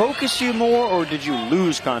focus you more, or did you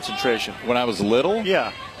lose concentration? When I was little?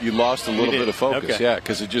 Yeah. You lost a little bit of focus, okay. yeah,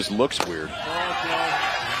 because it just looks weird.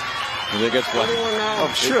 I think that's why.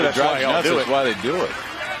 I'm sure that's why y'all do it. That's why they do it.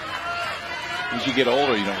 As you get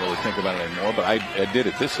older, you don't really think about it anymore, but I did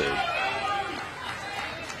at this age.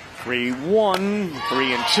 3-1,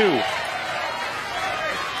 3-2.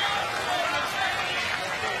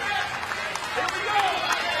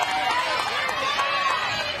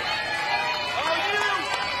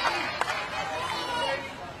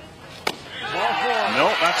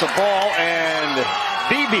 That's a ball, and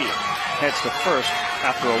BB heads to first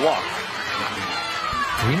after a walk.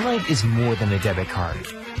 Greenlight is more than a debit card.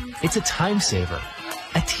 It's a time saver,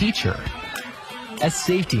 a teacher, a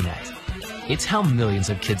safety net. It's how millions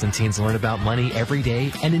of kids and teens learn about money every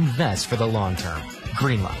day and invest for the long term.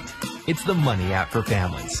 Greenlight. It's the money app for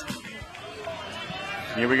families.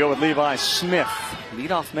 Here we go with Levi Smith.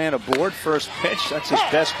 Leadoff man aboard, first pitch. That's his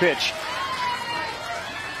best pitch.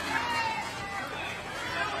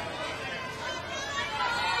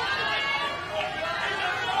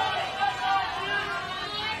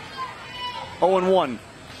 Oh and 1.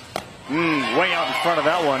 Way out in front of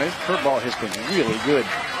that one. His curveball has been really good.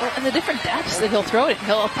 Well, and the different depths that he'll throw it.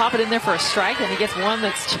 He'll pop it in there for a strike, and he gets one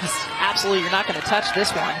that's just absolutely, you're not going to touch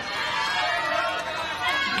this one.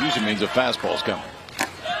 Usually means a fastball's coming.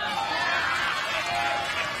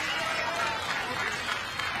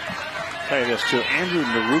 Tell you this too, Andrew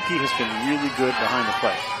Naruki has been really good behind the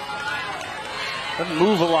plate. Doesn't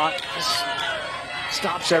move a lot, just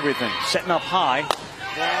stops everything. Setting up high,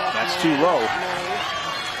 that's too low.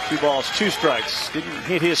 2 balls, 2 strikes. Didn't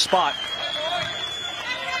hit his spot.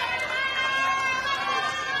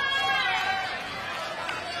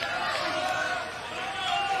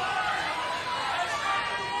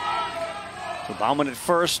 So Bauman at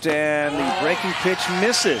first, and the breaking pitch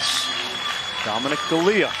misses. Dominic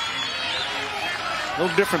Galea. A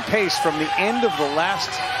little different pace from the end of the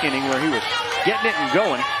last inning where he was getting it and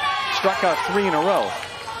going. Struck out 3 in a row.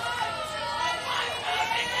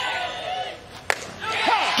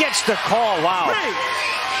 Gets the call. Wow.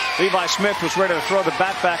 Levi Smith was ready to throw the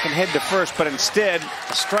bat back and head to first, but instead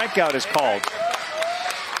a strikeout is called.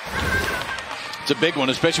 It's a big one,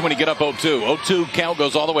 especially when you get up 0-2. 0-2 count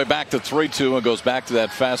goes all the way back to 3-2 and goes back to that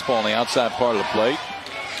fastball on the outside part of the plate.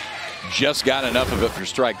 Just got enough of it for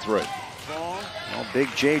strike 3. Well, big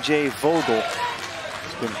J.J. Vogel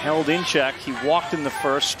has been held in check. He walked in the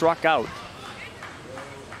first, struck out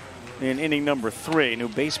in inning number 3. New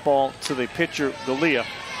baseball to the pitcher, Galea.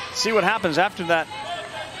 See what happens after that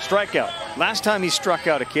strikeout. Last time he struck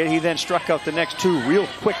out a kid, he then struck out the next 2 real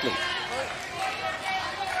quickly.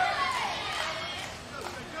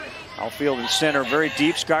 Outfield and center, very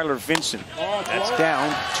deep. Skylar Vincent. That's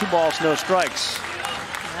down. 2 balls, no strikes.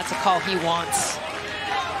 And that's a call he wants.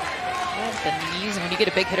 The knees, and when you get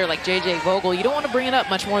a big hitter like J.J. Vogel, you don't want to bring it up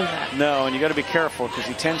much more than that. No, and you got to be careful because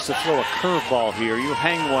he tends to throw a curveball here. You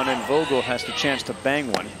hang one, and Vogel has the chance to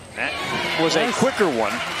bang one. That was a quicker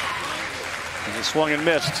one. And he swung and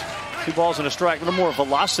missed. 2 balls and a strike. A little more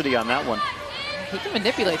velocity on that one. He can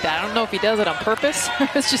manipulate that. I don't know if he does it on purpose.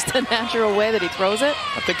 It's just a natural way that he throws it.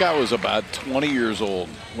 I think I was about 20 years old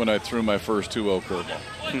when I threw my first 2-0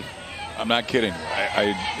 curveball. I'm not kidding.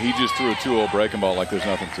 He just threw a 2-0 breaking ball like there's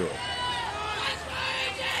nothing to it.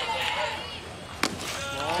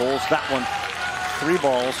 Pulls that one. 3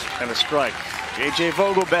 balls and a strike. J.J.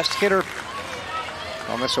 Vogel, best hitter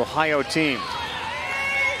on this Ohio team.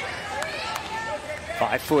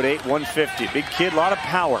 5'8", 150. Big kid, a lot of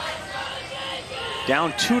power.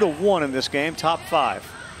 Down 2-1 in this game, top 5.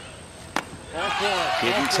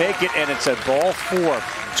 Didn't take it, and it's a ball 4.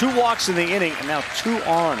 2 walks in the inning, and now 2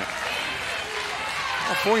 on.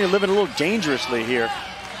 California living a little dangerously here.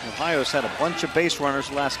 Ohio's had a bunch of base runners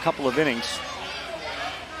the last couple of innings.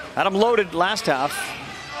 Had them loaded last half.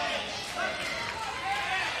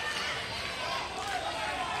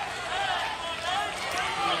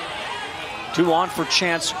 Two on for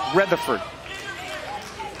Chance Rutherford.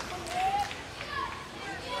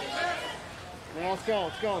 Well, let's go,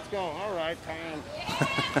 let's go, let's go. All right, Tom.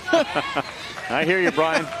 I hear you,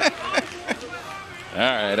 Brian. All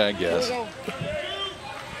right, I guess.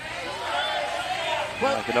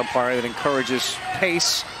 Like an umpire that encourages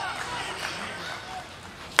pace.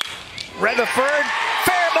 Rutherford,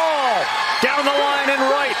 fair ball, down the line and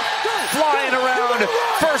right, flying around.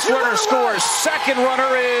 First runner scores, second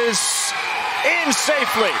runner is in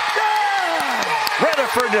safely.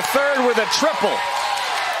 Rutherford to third with a triple.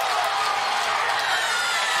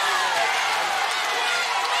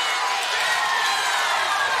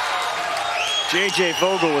 J.J.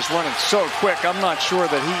 Vogel was running so quick, I'm not sure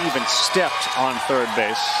that he even stepped on third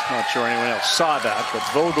base. Not sure anyone else saw that, but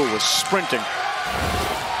Vogel was sprinting.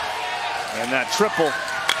 And that triple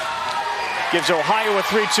gives Ohio a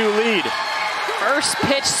 3-2 lead. First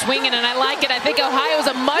pitch swinging, and I like it. I think Ohio's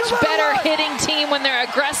a much better hitting team when they're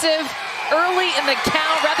aggressive. Early in the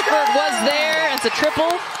count, Rutherford was there. It's a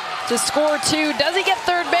triple to score 2. Does he get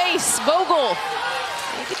third base? Vogel.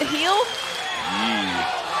 Did he get the heel?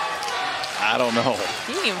 I don't know.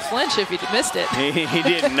 He didn't even flinch if he missed it. He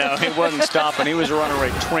didn't, no. He wasn't stopping. He was a runner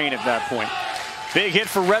rate train at that point. Big hit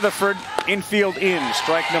for Rutherford. Infield in.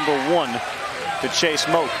 Strike number 1 to Chase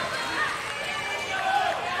Moak.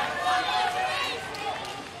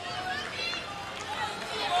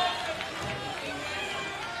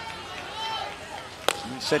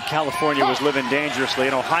 Said California was living dangerously,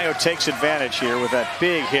 and Ohio takes advantage here with that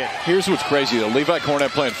big hit. Here's what's crazy, though. Levi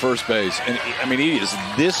Cornett playing first base, and I mean, he is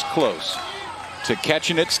this close to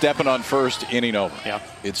catching it, stepping on first, inning over. Yeah.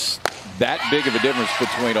 It's that big of a difference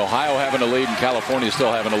between Ohio having a lead and California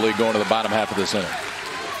still having a lead going to the bottom half of this inning.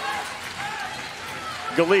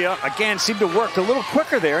 Galea, again, seemed to work a little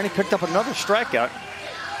quicker there, and he picked up another strikeout.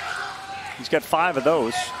 He's got 5 of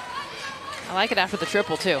those. I like it after the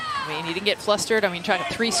triple, too. I mean, he didn't get flustered. I mean, tried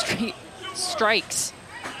 3 straight strikes,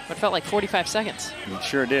 but it felt like 45 seconds. He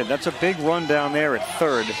sure did. That's a big run down there at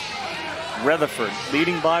third. Rutherford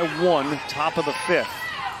leading by 1, top of the 5th.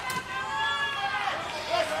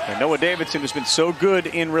 And Noah Davidson has been so good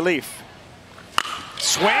in relief.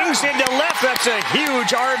 Swings into left. That's a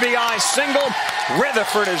huge RBI single.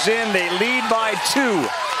 Rutherford is in. They lead by 2.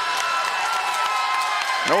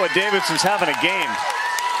 Noah Davidson's having a game.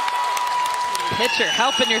 Pitcher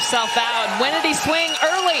helping yourself out. When did he swing?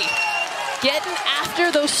 Early. Getting after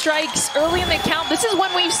those strikes early in the count. This is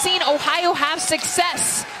when we've seen Ohio have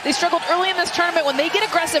success. They struggled early in this tournament. When they get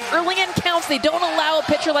aggressive early in counts, they don't allow a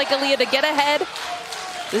pitcher like Galea to get ahead.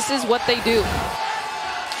 This is what they do.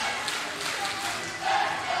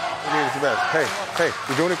 Hey,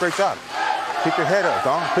 you're doing a great job. Keep your head up,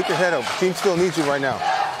 Dom. Pick your head up. Team still needs you right now.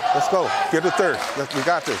 Let's go. Get to third. We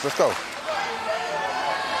got this. Let's go.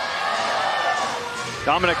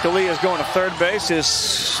 Dominic Galea is going to third base.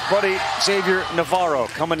 His buddy Xavier Navarro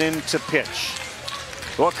coming in to pitch.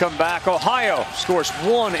 We'll come back. Ohio scores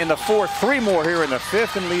 1 in the 4th, 3 more here in the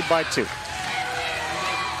 5th, and lead by 2.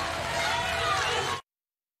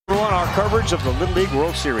 Our coverage of the Little League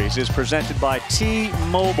World Series is presented by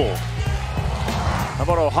T-Mobile. How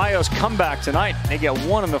about Ohio's comeback tonight? They get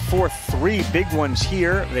 1 in the 4th, 3 big ones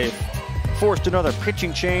here. They've forced another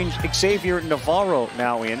pitching change. Xavier Navarro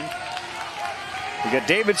now in. We got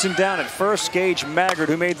Davidson down at first. Gage Maggard,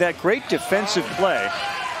 who made that great defensive play.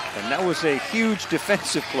 And that was a huge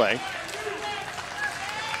defensive play.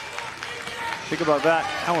 Think about that,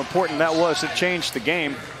 how important that was. It changed the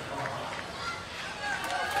game.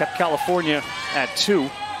 Kept California at 2.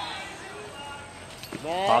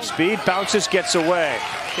 Off speed, bounces, gets away.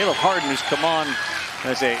 Caleb Harden, who's come on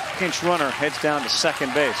as a pinch runner, heads down to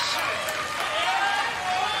second base.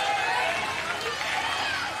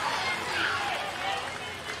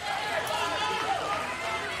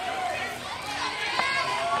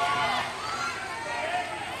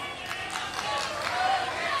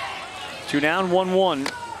 Two down, 1-1.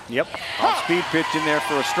 Yep, off-speed pitch in there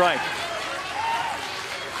for a strike.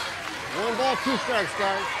 1 ball, 2 strikes,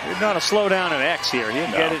 guys. There's not a slow down at X here. He'll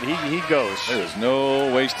get it. He goes. There's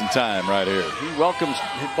no wasting time right here. He welcomes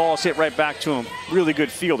balls hit right back to him. Really good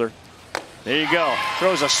fielder. There you go.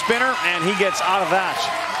 Throws a spinner, and he gets out of that.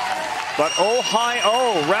 But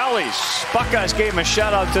Ohio rallies. Buckeyes gave him a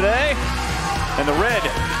shout-out today. And the red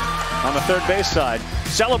on the third base side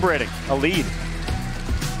celebrating a lead.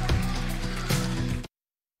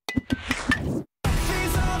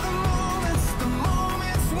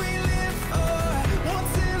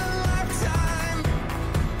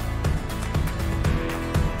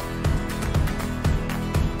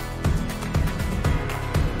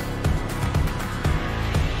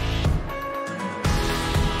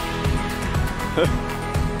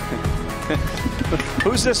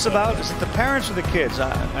 Who's this about? Is it the parents or the kids?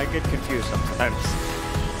 I get confused sometimes.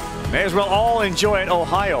 May as well all enjoy it.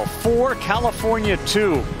 Ohio 4, California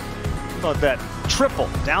 2. How about that triple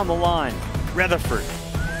down the line? Rutherford,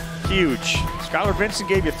 huge. Skylar Vincent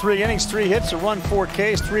gave you 3 innings, 3 hits, a run, 4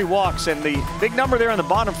 Ks, 3 walks, and the big number there on the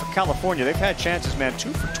bottom for California. They've had chances, man,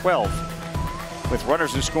 2 for 12 with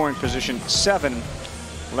runners in scoring position, 7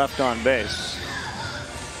 left on base.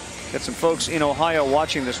 Got some folks in Ohio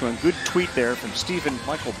watching this one. Good tweet there from Stephen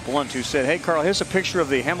Michael Blunt, who said, hey, Carl, here's a picture of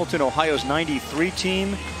the Hamilton, Ohio's 93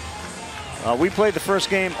 team. We played the first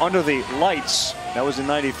game under the lights. That was in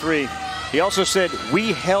 93. He also said,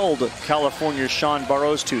 we held California's Sean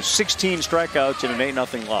Burroughs to 16 strikeouts in an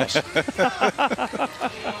 8-0 loss.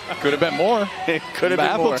 Could have been more. It could have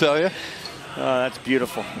been more. I'll tell you. That's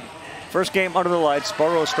beautiful. First game under the lights.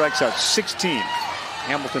 Burroughs strikes out 16.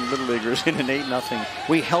 Hamilton Little Leaguers in an 8-0.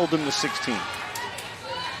 We held them to 16.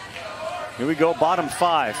 Here we go, bottom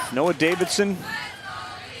 5. Noah Davidson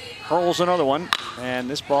hurls another one, and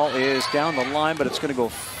this ball is down the line, but it's going to go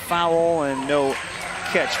foul, and no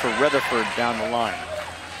catch for Rutherford down the line.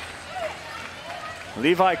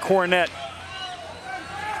 Levi Cornett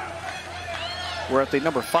We're at the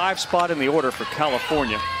number 5 spot in the order for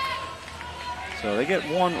California. So they get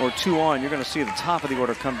 1 or 2 on. You're going to see the top of the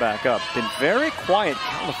order come back up. Been very quiet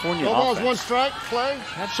California No balls, offense. 1 strike, play.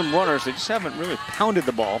 Had some runners. They just haven't really pounded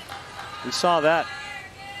the ball. We saw that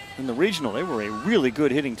in the regional. They were a really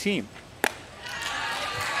good hitting team.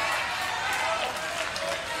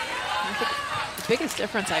 The biggest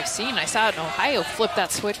difference I've seen, I saw it in Ohio flip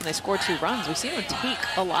that switch when they scored 2 runs. We've seen them take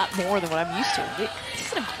a lot more than what I'm used to.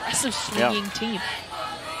 It's an aggressive swinging team.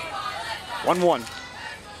 1-1.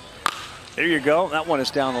 There you go. That one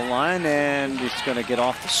is down the line, and it's going to get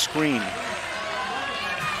off the screen.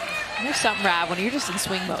 There's something, Rob, when you're just in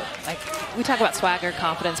swing mode. Like, we talk about swagger,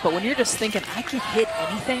 confidence, but when you're just thinking, I can hit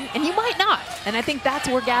anything, and you might not. And I think that's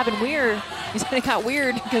where Gavin Weir, it got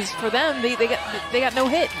weird, because for them, they got no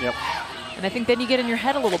hit. Yep. And I think then you get in your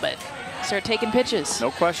head a little bit. Start taking pitches. No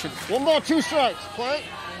question. 1 ball, 2 strikes, play.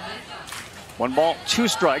 1 ball, 2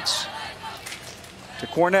 strikes to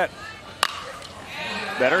Cornett.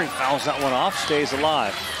 Better, he fouls that one off, stays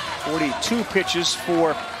alive. 42 pitches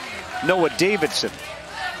for Noah Davidson.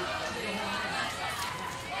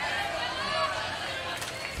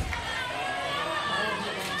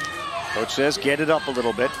 Coach says get it up a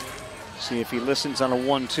little bit. See if he listens on a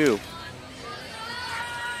 1-2.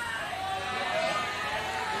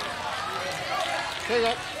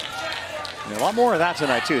 And a lot more of that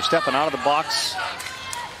tonight too. Stepping out of the box.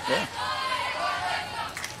 Yeah.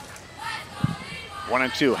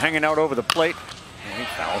 1-2, hanging out over the plate, and he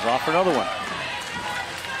fouls off for another one.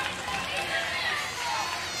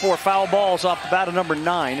 4 foul balls off the bat of number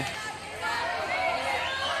 9.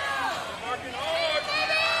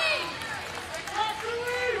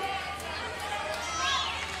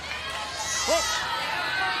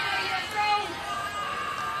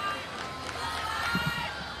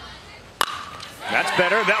 That's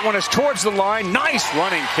better. That one is towards the line. Nice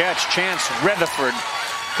running catch. Chance Rutherford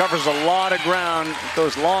covers a lot of ground with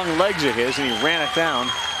those long legs of his, and he ran it down.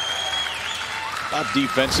 Not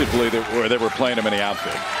defensively where they were playing him in the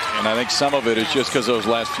outfield. And I think some of it is just because of those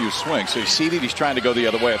last few swings. So you see that he's trying to go the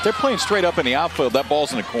other way. If they're playing straight up in the outfield, that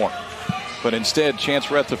ball's in the corner. But instead,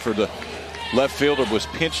 Chance Rutherford, the left fielder, was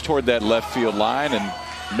pinched toward that left field line and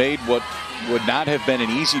made what would not have been an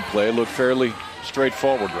easy play look fairly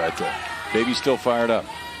straightforward right there. Baby's still fired up.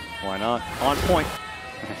 Why not? On point.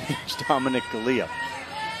 Here's Dominic Galea.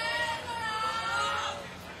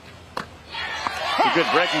 A good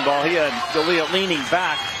breaking ball. He had Galea leaning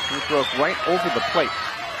back. He broke right over the plate.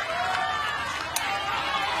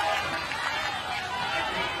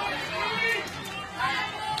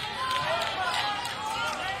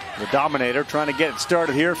 The Dominator trying to get it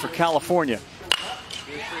started here for California.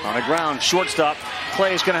 On the ground, shortstop.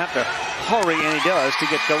 Clay's going to have to hurry, and he does, to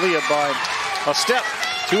get Galea by a step.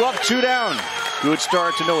 2 up, 2 down. Good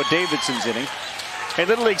start to Noah Davidson's inning. Hey,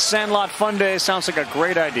 Little League Sandlot Fun Day sounds like a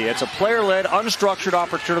great idea. It's a player-led, unstructured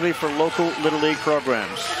opportunity for local Little League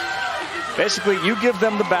programs. Basically, you give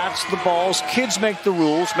them the bats, the balls, kids make the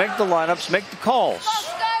rules, make the lineups, make the calls.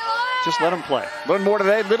 Just let them play. Learn more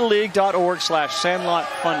today, littleleague.org/Sandlot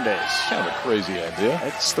Fun Days. Kind of a crazy idea.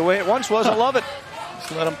 It's the way it once was. I love it.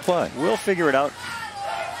 Just let them play. We'll figure it out.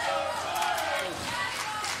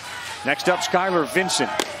 Next up, Skylar Vincent.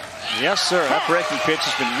 Yes, sir. That breaking pitch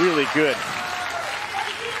has been really good.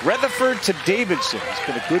 Rutherford to Davidson. It's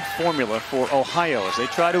been a good formula for Ohio as they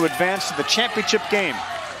try to advance to the championship game.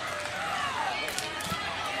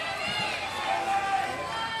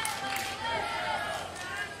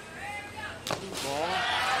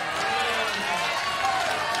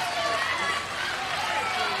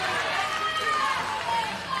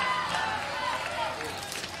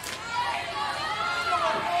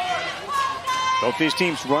 Both these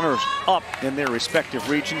teams runners up in their respective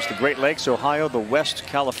regions. The Great Lakes, Ohio, the West,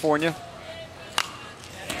 California.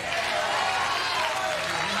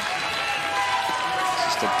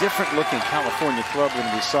 It's just a different looking California club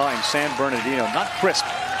than we saw in San Bernardino. Not crisp.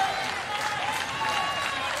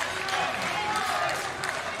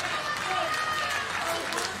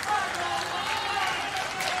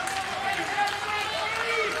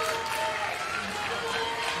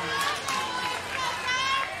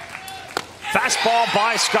 Fastball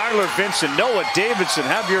by Skylar Vincent. Noah Davidson,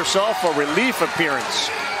 have yourself a relief appearance.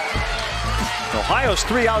 Ohio's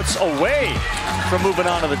 3 outs away from moving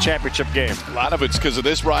on to the championship game. A lot of it's because of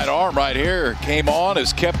this right arm right here. Came on,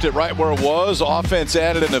 has kept it right where it was. Offense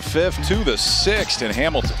added in the 5th to the 6th, and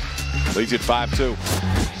Hamilton leads it 5-2.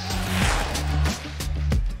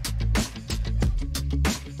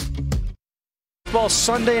 Well,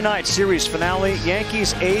 Sunday night series finale,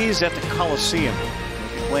 Yankees A's at the Coliseum.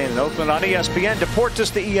 playing in Oakland on ESPN.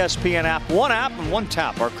 Deportes, the ESPN app. One app and one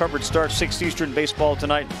tap. Our coverage starts 6 Eastern baseball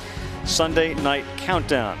tonight. Sunday night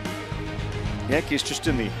countdown. Yankees just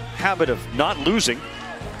in the habit of not losing,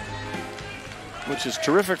 which is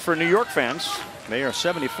terrific for New York fans. They are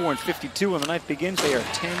 74-52 when the night begins. They are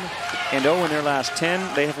 10-0 in their last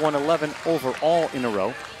 10. They have won 11 overall in a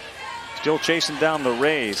row. Still chasing down the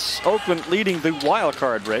Rays. Oakland leading the wild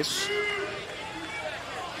card race.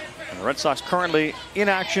 And the Red Sox currently in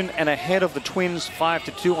action and ahead of the Twins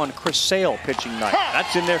 5-2 on Chris Sale pitching night.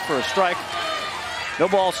 That's in there for a strike. No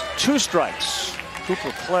balls, 2 strikes.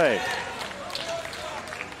 Cooper Clay.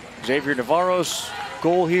 Xavier Navarro's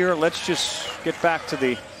goal here. Let's just get back to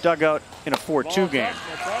the dugout in a 4-2 game.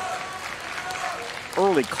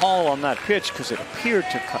 Early call on that pitch because it appeared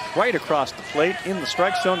to cut right across the plate in the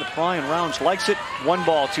strike zone. The Brian Rounds likes it. 1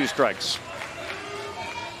 ball, 2 strikes.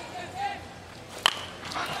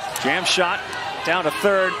 Jam shot down to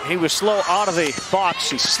third. He was slow out of the box.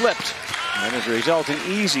 He slipped. And as a result, an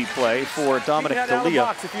easy play for Dominic Keep your head out of the D'Elia.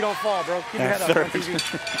 box if you don't fall, bro. Keep your head up.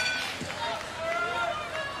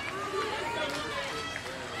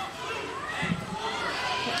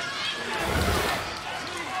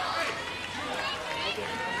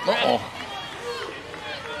 Uh-oh.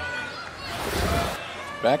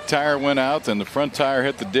 Back tire went out, then the front tire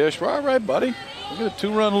hit the dish. We're all right, buddy. We got a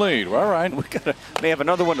 2-run lead. We're all right. We may have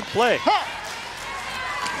another one to play. We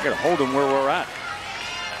got to hold them where we're at.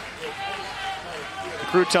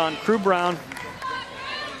 Crouton, Crew Brown.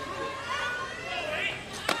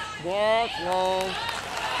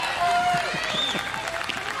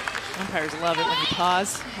 Umpires love it when you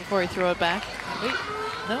pause before you throw it back. Wait,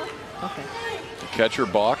 no? Okay. The catcher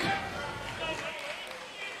balk.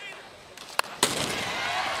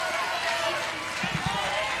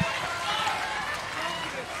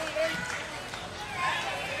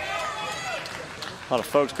 A lot of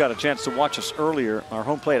folks got a chance to watch us earlier. Our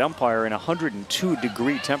home plate umpire in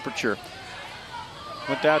 102-degree temperature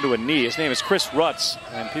went down to a knee. His name is Chris Rutz,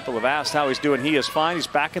 and people have asked how he's doing. He is fine. He's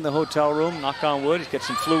back in the hotel room, knock on wood. He's got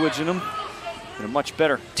some fluids in him, in a much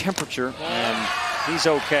better temperature, and he's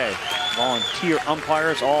okay. Volunteer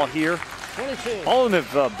umpires all here. All of them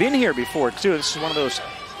have been here before, too. This is one of those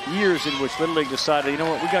years in which Little League decided, you know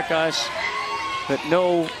what, we got guys that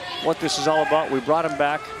know what this is all about. We brought him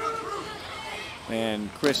back. And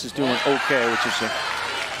Chris is doing okay, which is a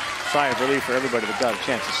sigh of relief for everybody that got a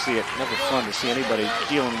chance to see it. Never fun to see anybody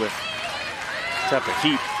dealing with type of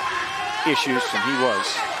heat issues, and he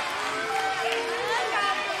was.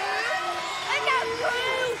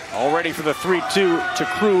 All ready for the 3-2 to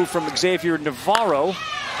Crew from Xavier Navarro.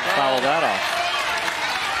 Foul that off.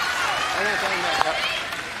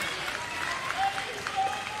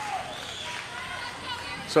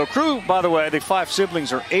 So Crew, by the way, the 5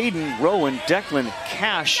 siblings are Aiden, Rowan, Declan,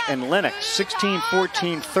 Cash, and Lennox. 16,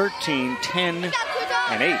 14, 13, 10,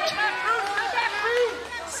 and 8.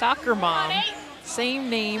 Soccer mom, same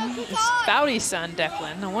name as Bowdy's son,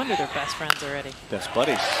 Declan. No wonder they're best friends already. Best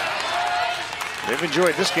buddies. They've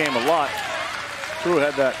enjoyed this game a lot. Crew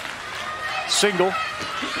had that single.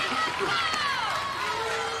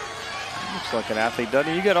 Looks like an athlete, doesn't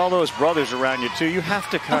he? You got all those brothers around you, too. You have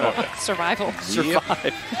to kind of survive.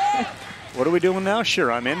 What are we doing now?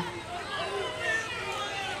 Sure, I'm in.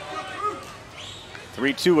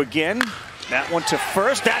 3-2 again. That one to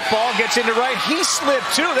first. That ball gets into right. He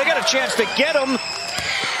slipped, too. They got a chance to get him.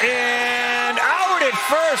 And out at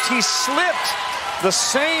first. He slipped the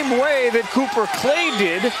same way that Cooper Clay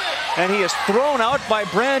did. And he is thrown out by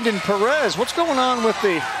Brandon Perez. What's going on with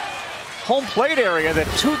the home plate area that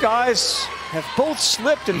 2 guys have both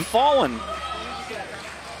slipped and fallen?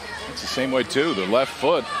 It's the same way, too. The left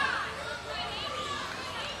foot.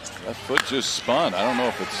 Left foot just spun. I don't know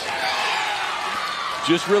if it's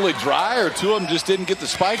just really dry or 2 of them just didn't get the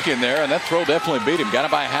spike in there, and that throw definitely beat him. Got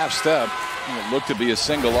it by a half step. And it looked to be a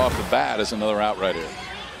single off the bat as another out right here.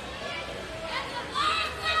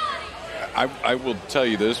 I will tell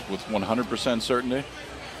you this with 100% certainty.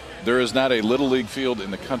 There is not a Little League field in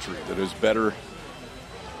the country that is better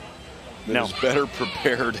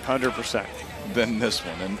prepared 100% than this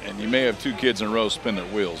one. And you may have 2 kids in a row spin their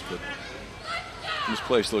wheels, but this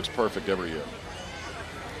place looks perfect every year.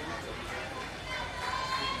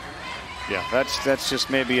 Yeah, that's just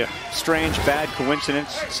maybe a strange, bad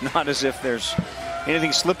coincidence. It's not as if there's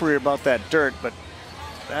anything slippery about that dirt, but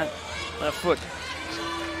that left foot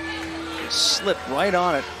slipped right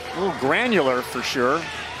on it. A little granular for sure.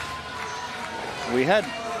 We had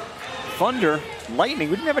thunder, lightning.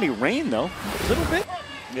 We didn't have any rain, though. A little bit.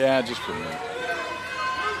 Yeah, just for a minute.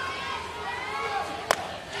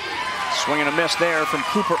 Swing and a miss there from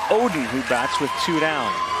Cooper Oden, who bats with 2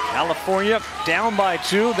 down. California down by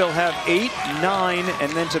 2. They'll have 8, 9,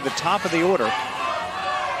 and then to the top of the order.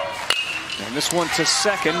 And this one to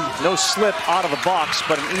second. No slip out of the box,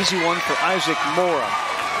 but an easy one for Isaac Mora.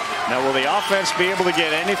 Now, will the offense be able to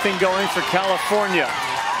get anything going for California?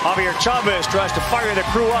 Javier Chavez tries to fire the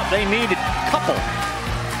crew up. They need a couple.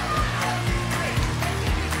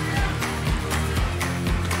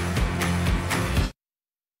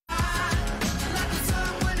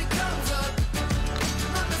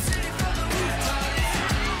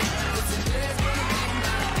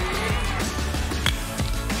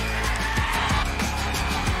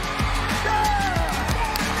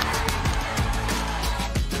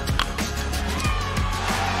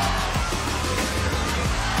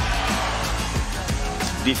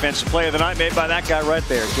 Defensive play of the night made by that guy right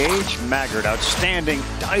there, Gage Maggard. Outstanding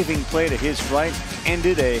diving play to his right.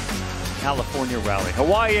 Ended a California rally.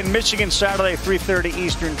 Hawaii and Michigan Saturday, 3:30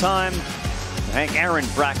 Eastern Time. The Hank Aaron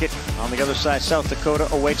bracket on the other side. South Dakota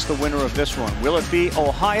awaits the winner of this one. Will it be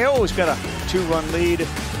Ohio, who's got a 2-run lead,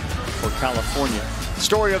 for California? The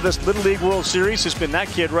story of this Little League World Series has been that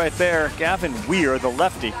kid right there, Gavin Weir, the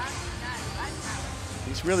lefty.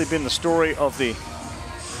 He's really been the story of the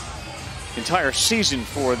entire season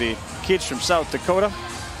for the kids from South Dakota.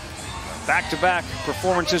 Back-to-back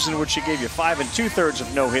performances in which he gave you 5 2/3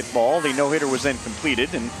 of no-hit ball. The no-hitter was then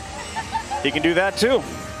completed, and he can do that too.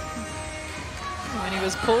 When he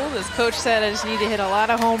was pulled, his coach said, I just need to hit a lot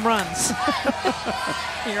of home runs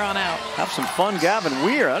here on out. Have some fun, Gavin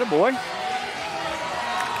Weir. Attaboy.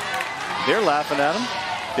 They're laughing at him.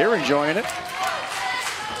 They're enjoying it.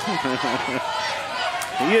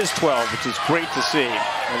 He is 12, which is great to see.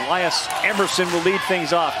 Elias Emerson will lead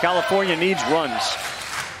things off. California needs runs.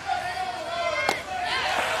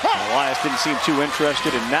 Elias didn't seem too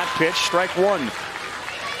interested in that pitch. Strike 1.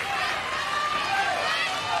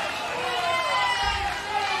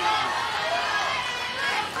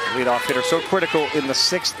 Leadoff hitter so critical in the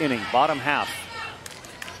 6th inning, bottom half.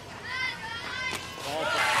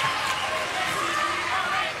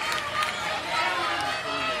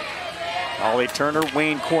 Ollie Turner,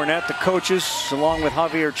 Wayne Cornett, the coaches, along with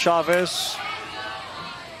Javier Chavez.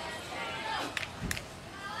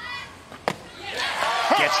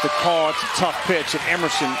 Gets the call. It's a tough pitch, and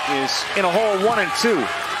Emerson is in a hole, 1-2.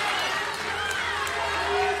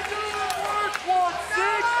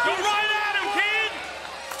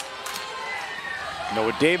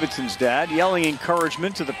 Noah Davidson's dad yelling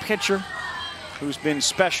encouragement to the pitcher, who's been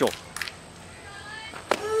special.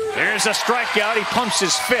 There's a strikeout. He pumps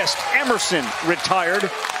his fist. Emerson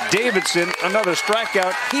retired. Davidson, another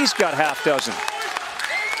strikeout. He's got half dozen.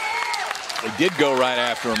 They did go right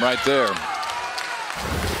after him right there.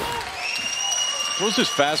 Throws his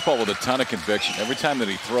fastball with a ton of conviction. Every time that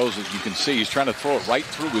he throws it, you can see he's trying to throw it right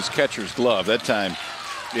through his catcher's glove. That time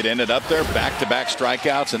it ended up there. Back-to-back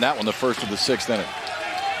strikeouts, and that one the first of the 6th inning.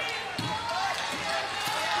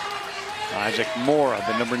 Isaac Mora,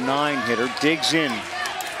 the number 9 hitter, digs in.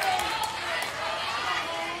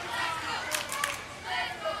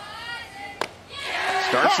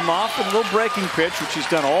 Starts him off with a little breaking pitch, which he's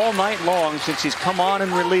done all night long since he's come on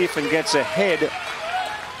in relief, and gets ahead.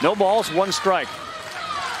 No balls, 1 strike.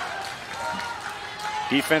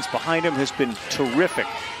 Defense behind him has been terrific.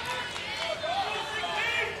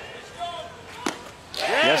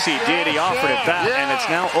 Yes, he did. He offered it back, and it's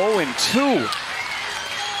now 0-2.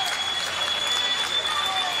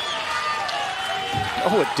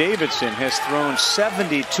 Noah Davidson has thrown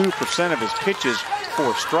 72% of his pitches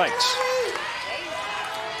for strikes.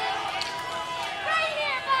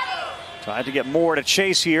 Tried to get more to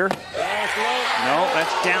chase here. No,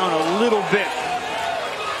 that's down a little bit.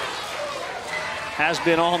 Has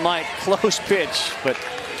been all night. Close pitch, but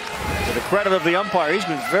to the credit of the umpire, he's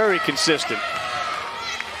been very consistent.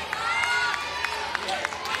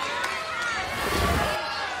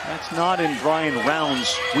 That's not in Brian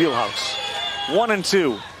Round's wheelhouse.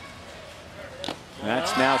 1-2.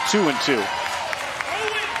 That's now 2-2.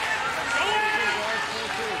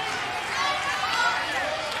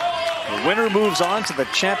 The winner moves on to the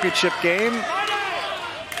championship game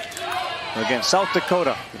against South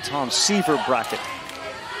Dakota, the Tom Seaver bracket.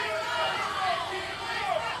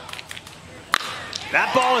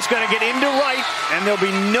 That ball is going to get into right, and there'll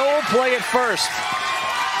be no play at first.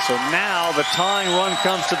 So now the tying run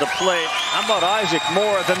comes to the plate. How about Isaac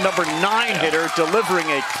Moore, the number 9 hitter, delivering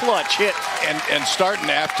a clutch hit. And starting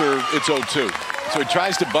after it's 0-2. So he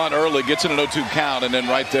tries to bunt early, gets in an 0-2 count, and then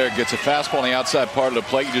right there gets a fastball on the outside part of the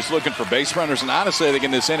plate. You're just looking for base runners. And honestly, I think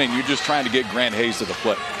in this inning, you're just trying to get Grant Hayes to the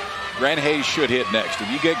plate. Grant Hayes should hit next. If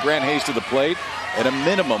you get Grant Hayes to the plate, at a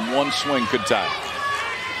minimum, one swing could tie.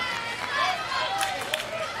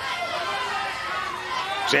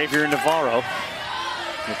 Xavier Navarro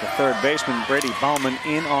with the third baseman Brady Bauman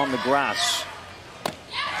in on the grass.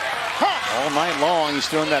 All night long, he's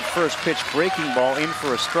throwing that first pitch breaking ball in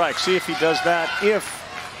for a strike. See if he does that if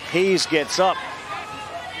Hayes gets up.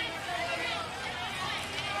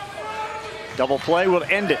 Double play will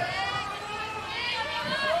end it.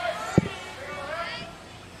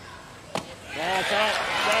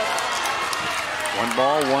 One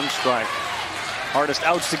ball, one strike. Hardest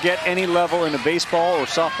outs to get any level in a baseball or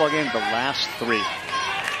softball game, the last three.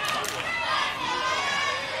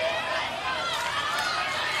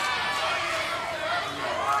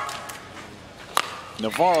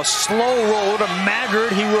 Navarro slow roll to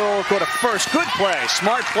Maggard. He will go to first. Good play.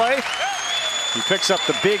 Smart play. He picks up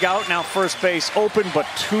the big out. Now first base open, but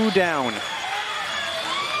 2 down.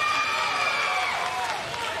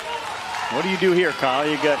 What do you do here, Kyle?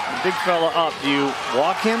 You got the big fella up. Do you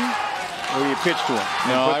walk him or do you pitch to him?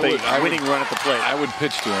 No, I would run at the plate. I would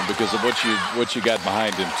pitch to him because of what you got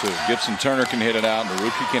behind him too. Gibson Turner can hit it out, and the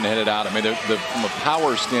rookie can hit it out. I mean, from a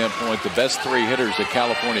power standpoint, the best 3 hitters that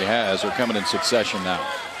California has are coming in succession now.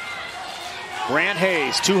 Grant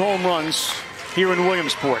Hayes, 2 home runs here in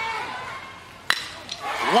Williamsport.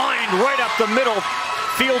 Lined right up the middle,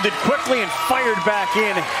 fielded quickly and fired back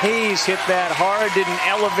in. Hayes hit that hard, didn't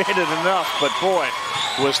elevate it enough, but boy,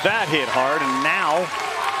 was that hit hard. And now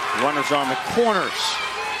runners on the corners.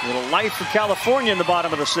 A little life for California in the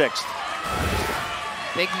bottom of the 6th.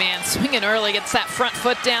 Big man swinging early, gets that front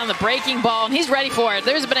foot down, the breaking ball, and he's ready for it.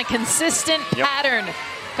 There's been a consistent pattern.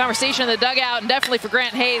 Conversation in the dugout, and definitely for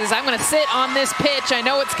Grant Hayes. I'm going to sit on this pitch. I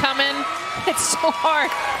know it's coming. It's so hard.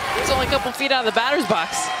 He's only a couple feet out of the batter's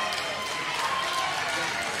box.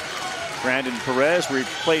 Brandon Perez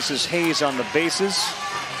replaces Hayes on the bases.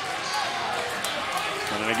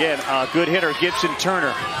 And again, a good hitter, Gibson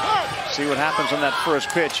Turner. See what happens on that first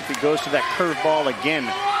pitch if he goes to that curveball again.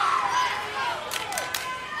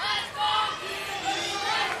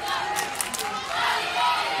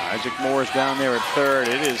 Isaac Moore is down there at third.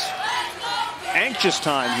 It is anxious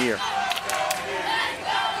time here.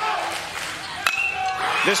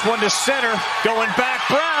 This one to center, going back.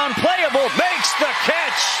 Brown, playable, makes the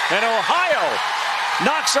catch. And Ohio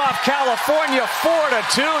knocks off California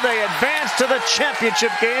 4-2. They advance to the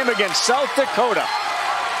championship game against South Dakota.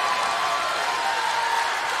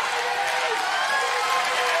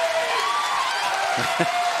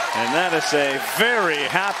 And that is a very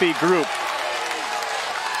happy group.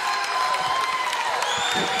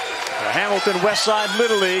 The Hamilton Westside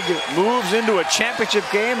Little League moves into a championship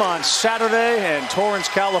game on Saturday, and Torrance,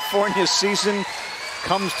 California's season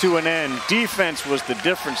comes to an end. Defense was the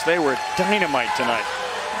difference. They were dynamite tonight.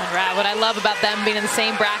 And Rad, what I love about them being in the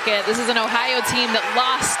same bracket, this is an Ohio team that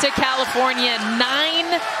lost to California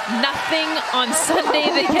 9-0 on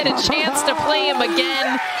Sunday. They get a chance to play them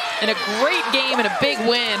again in a great game and a big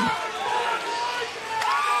win.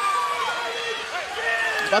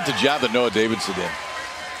 About the job that Noah Davidson did.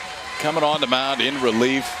 Coming on the mound in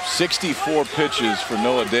relief, 64 pitches for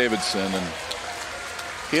Noah Davidson, and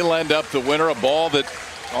he'll end up the winner. A ball that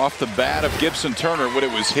off the bat of Gibson Turner, when it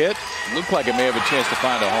was hit, looked like it may have a chance to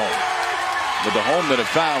find a home. But the home that it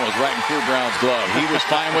found was right in Crew Brown's glove. He was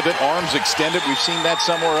fine with it, arms extended. We've seen that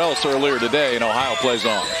somewhere else earlier today, and Ohio plays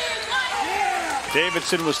on.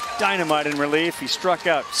 Davidson was dynamite in relief. He struck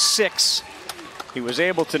out 6. He was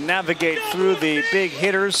able to navigate through the big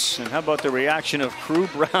hitters. And how about the reaction of Crew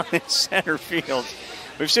Brown in center field?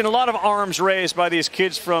 We've seen a lot of arms raised by these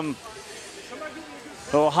kids from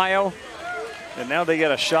Ohio. And now they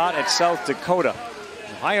get a shot at South Dakota.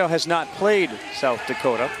 Ohio has not played South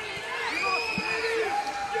Dakota.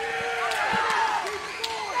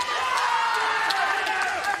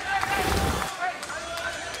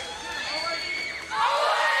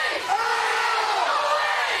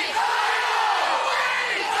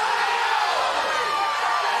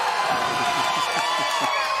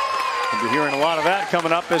 We'll be hearing a lot of that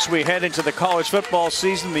coming up as we head into the college football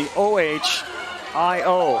season, the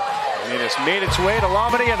OHIO. And it has made its way to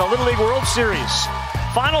Lombardy and the Little League World Series.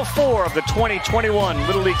 Final 4 of the 2021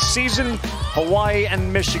 Little League season. Hawaii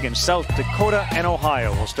and Michigan, South Dakota and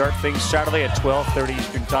Ohio. We'll start things Saturday at 12:30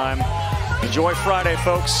 Eastern Time. Enjoy Friday,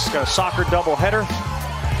 folks. Got a soccer doubleheader.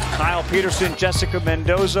 Kyle Peterson, Jessica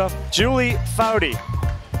Mendoza, Julie Foudy.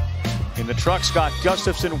 In the truck, Scott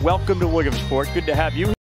Gustafson. Welcome to Williamsport. Good to have you.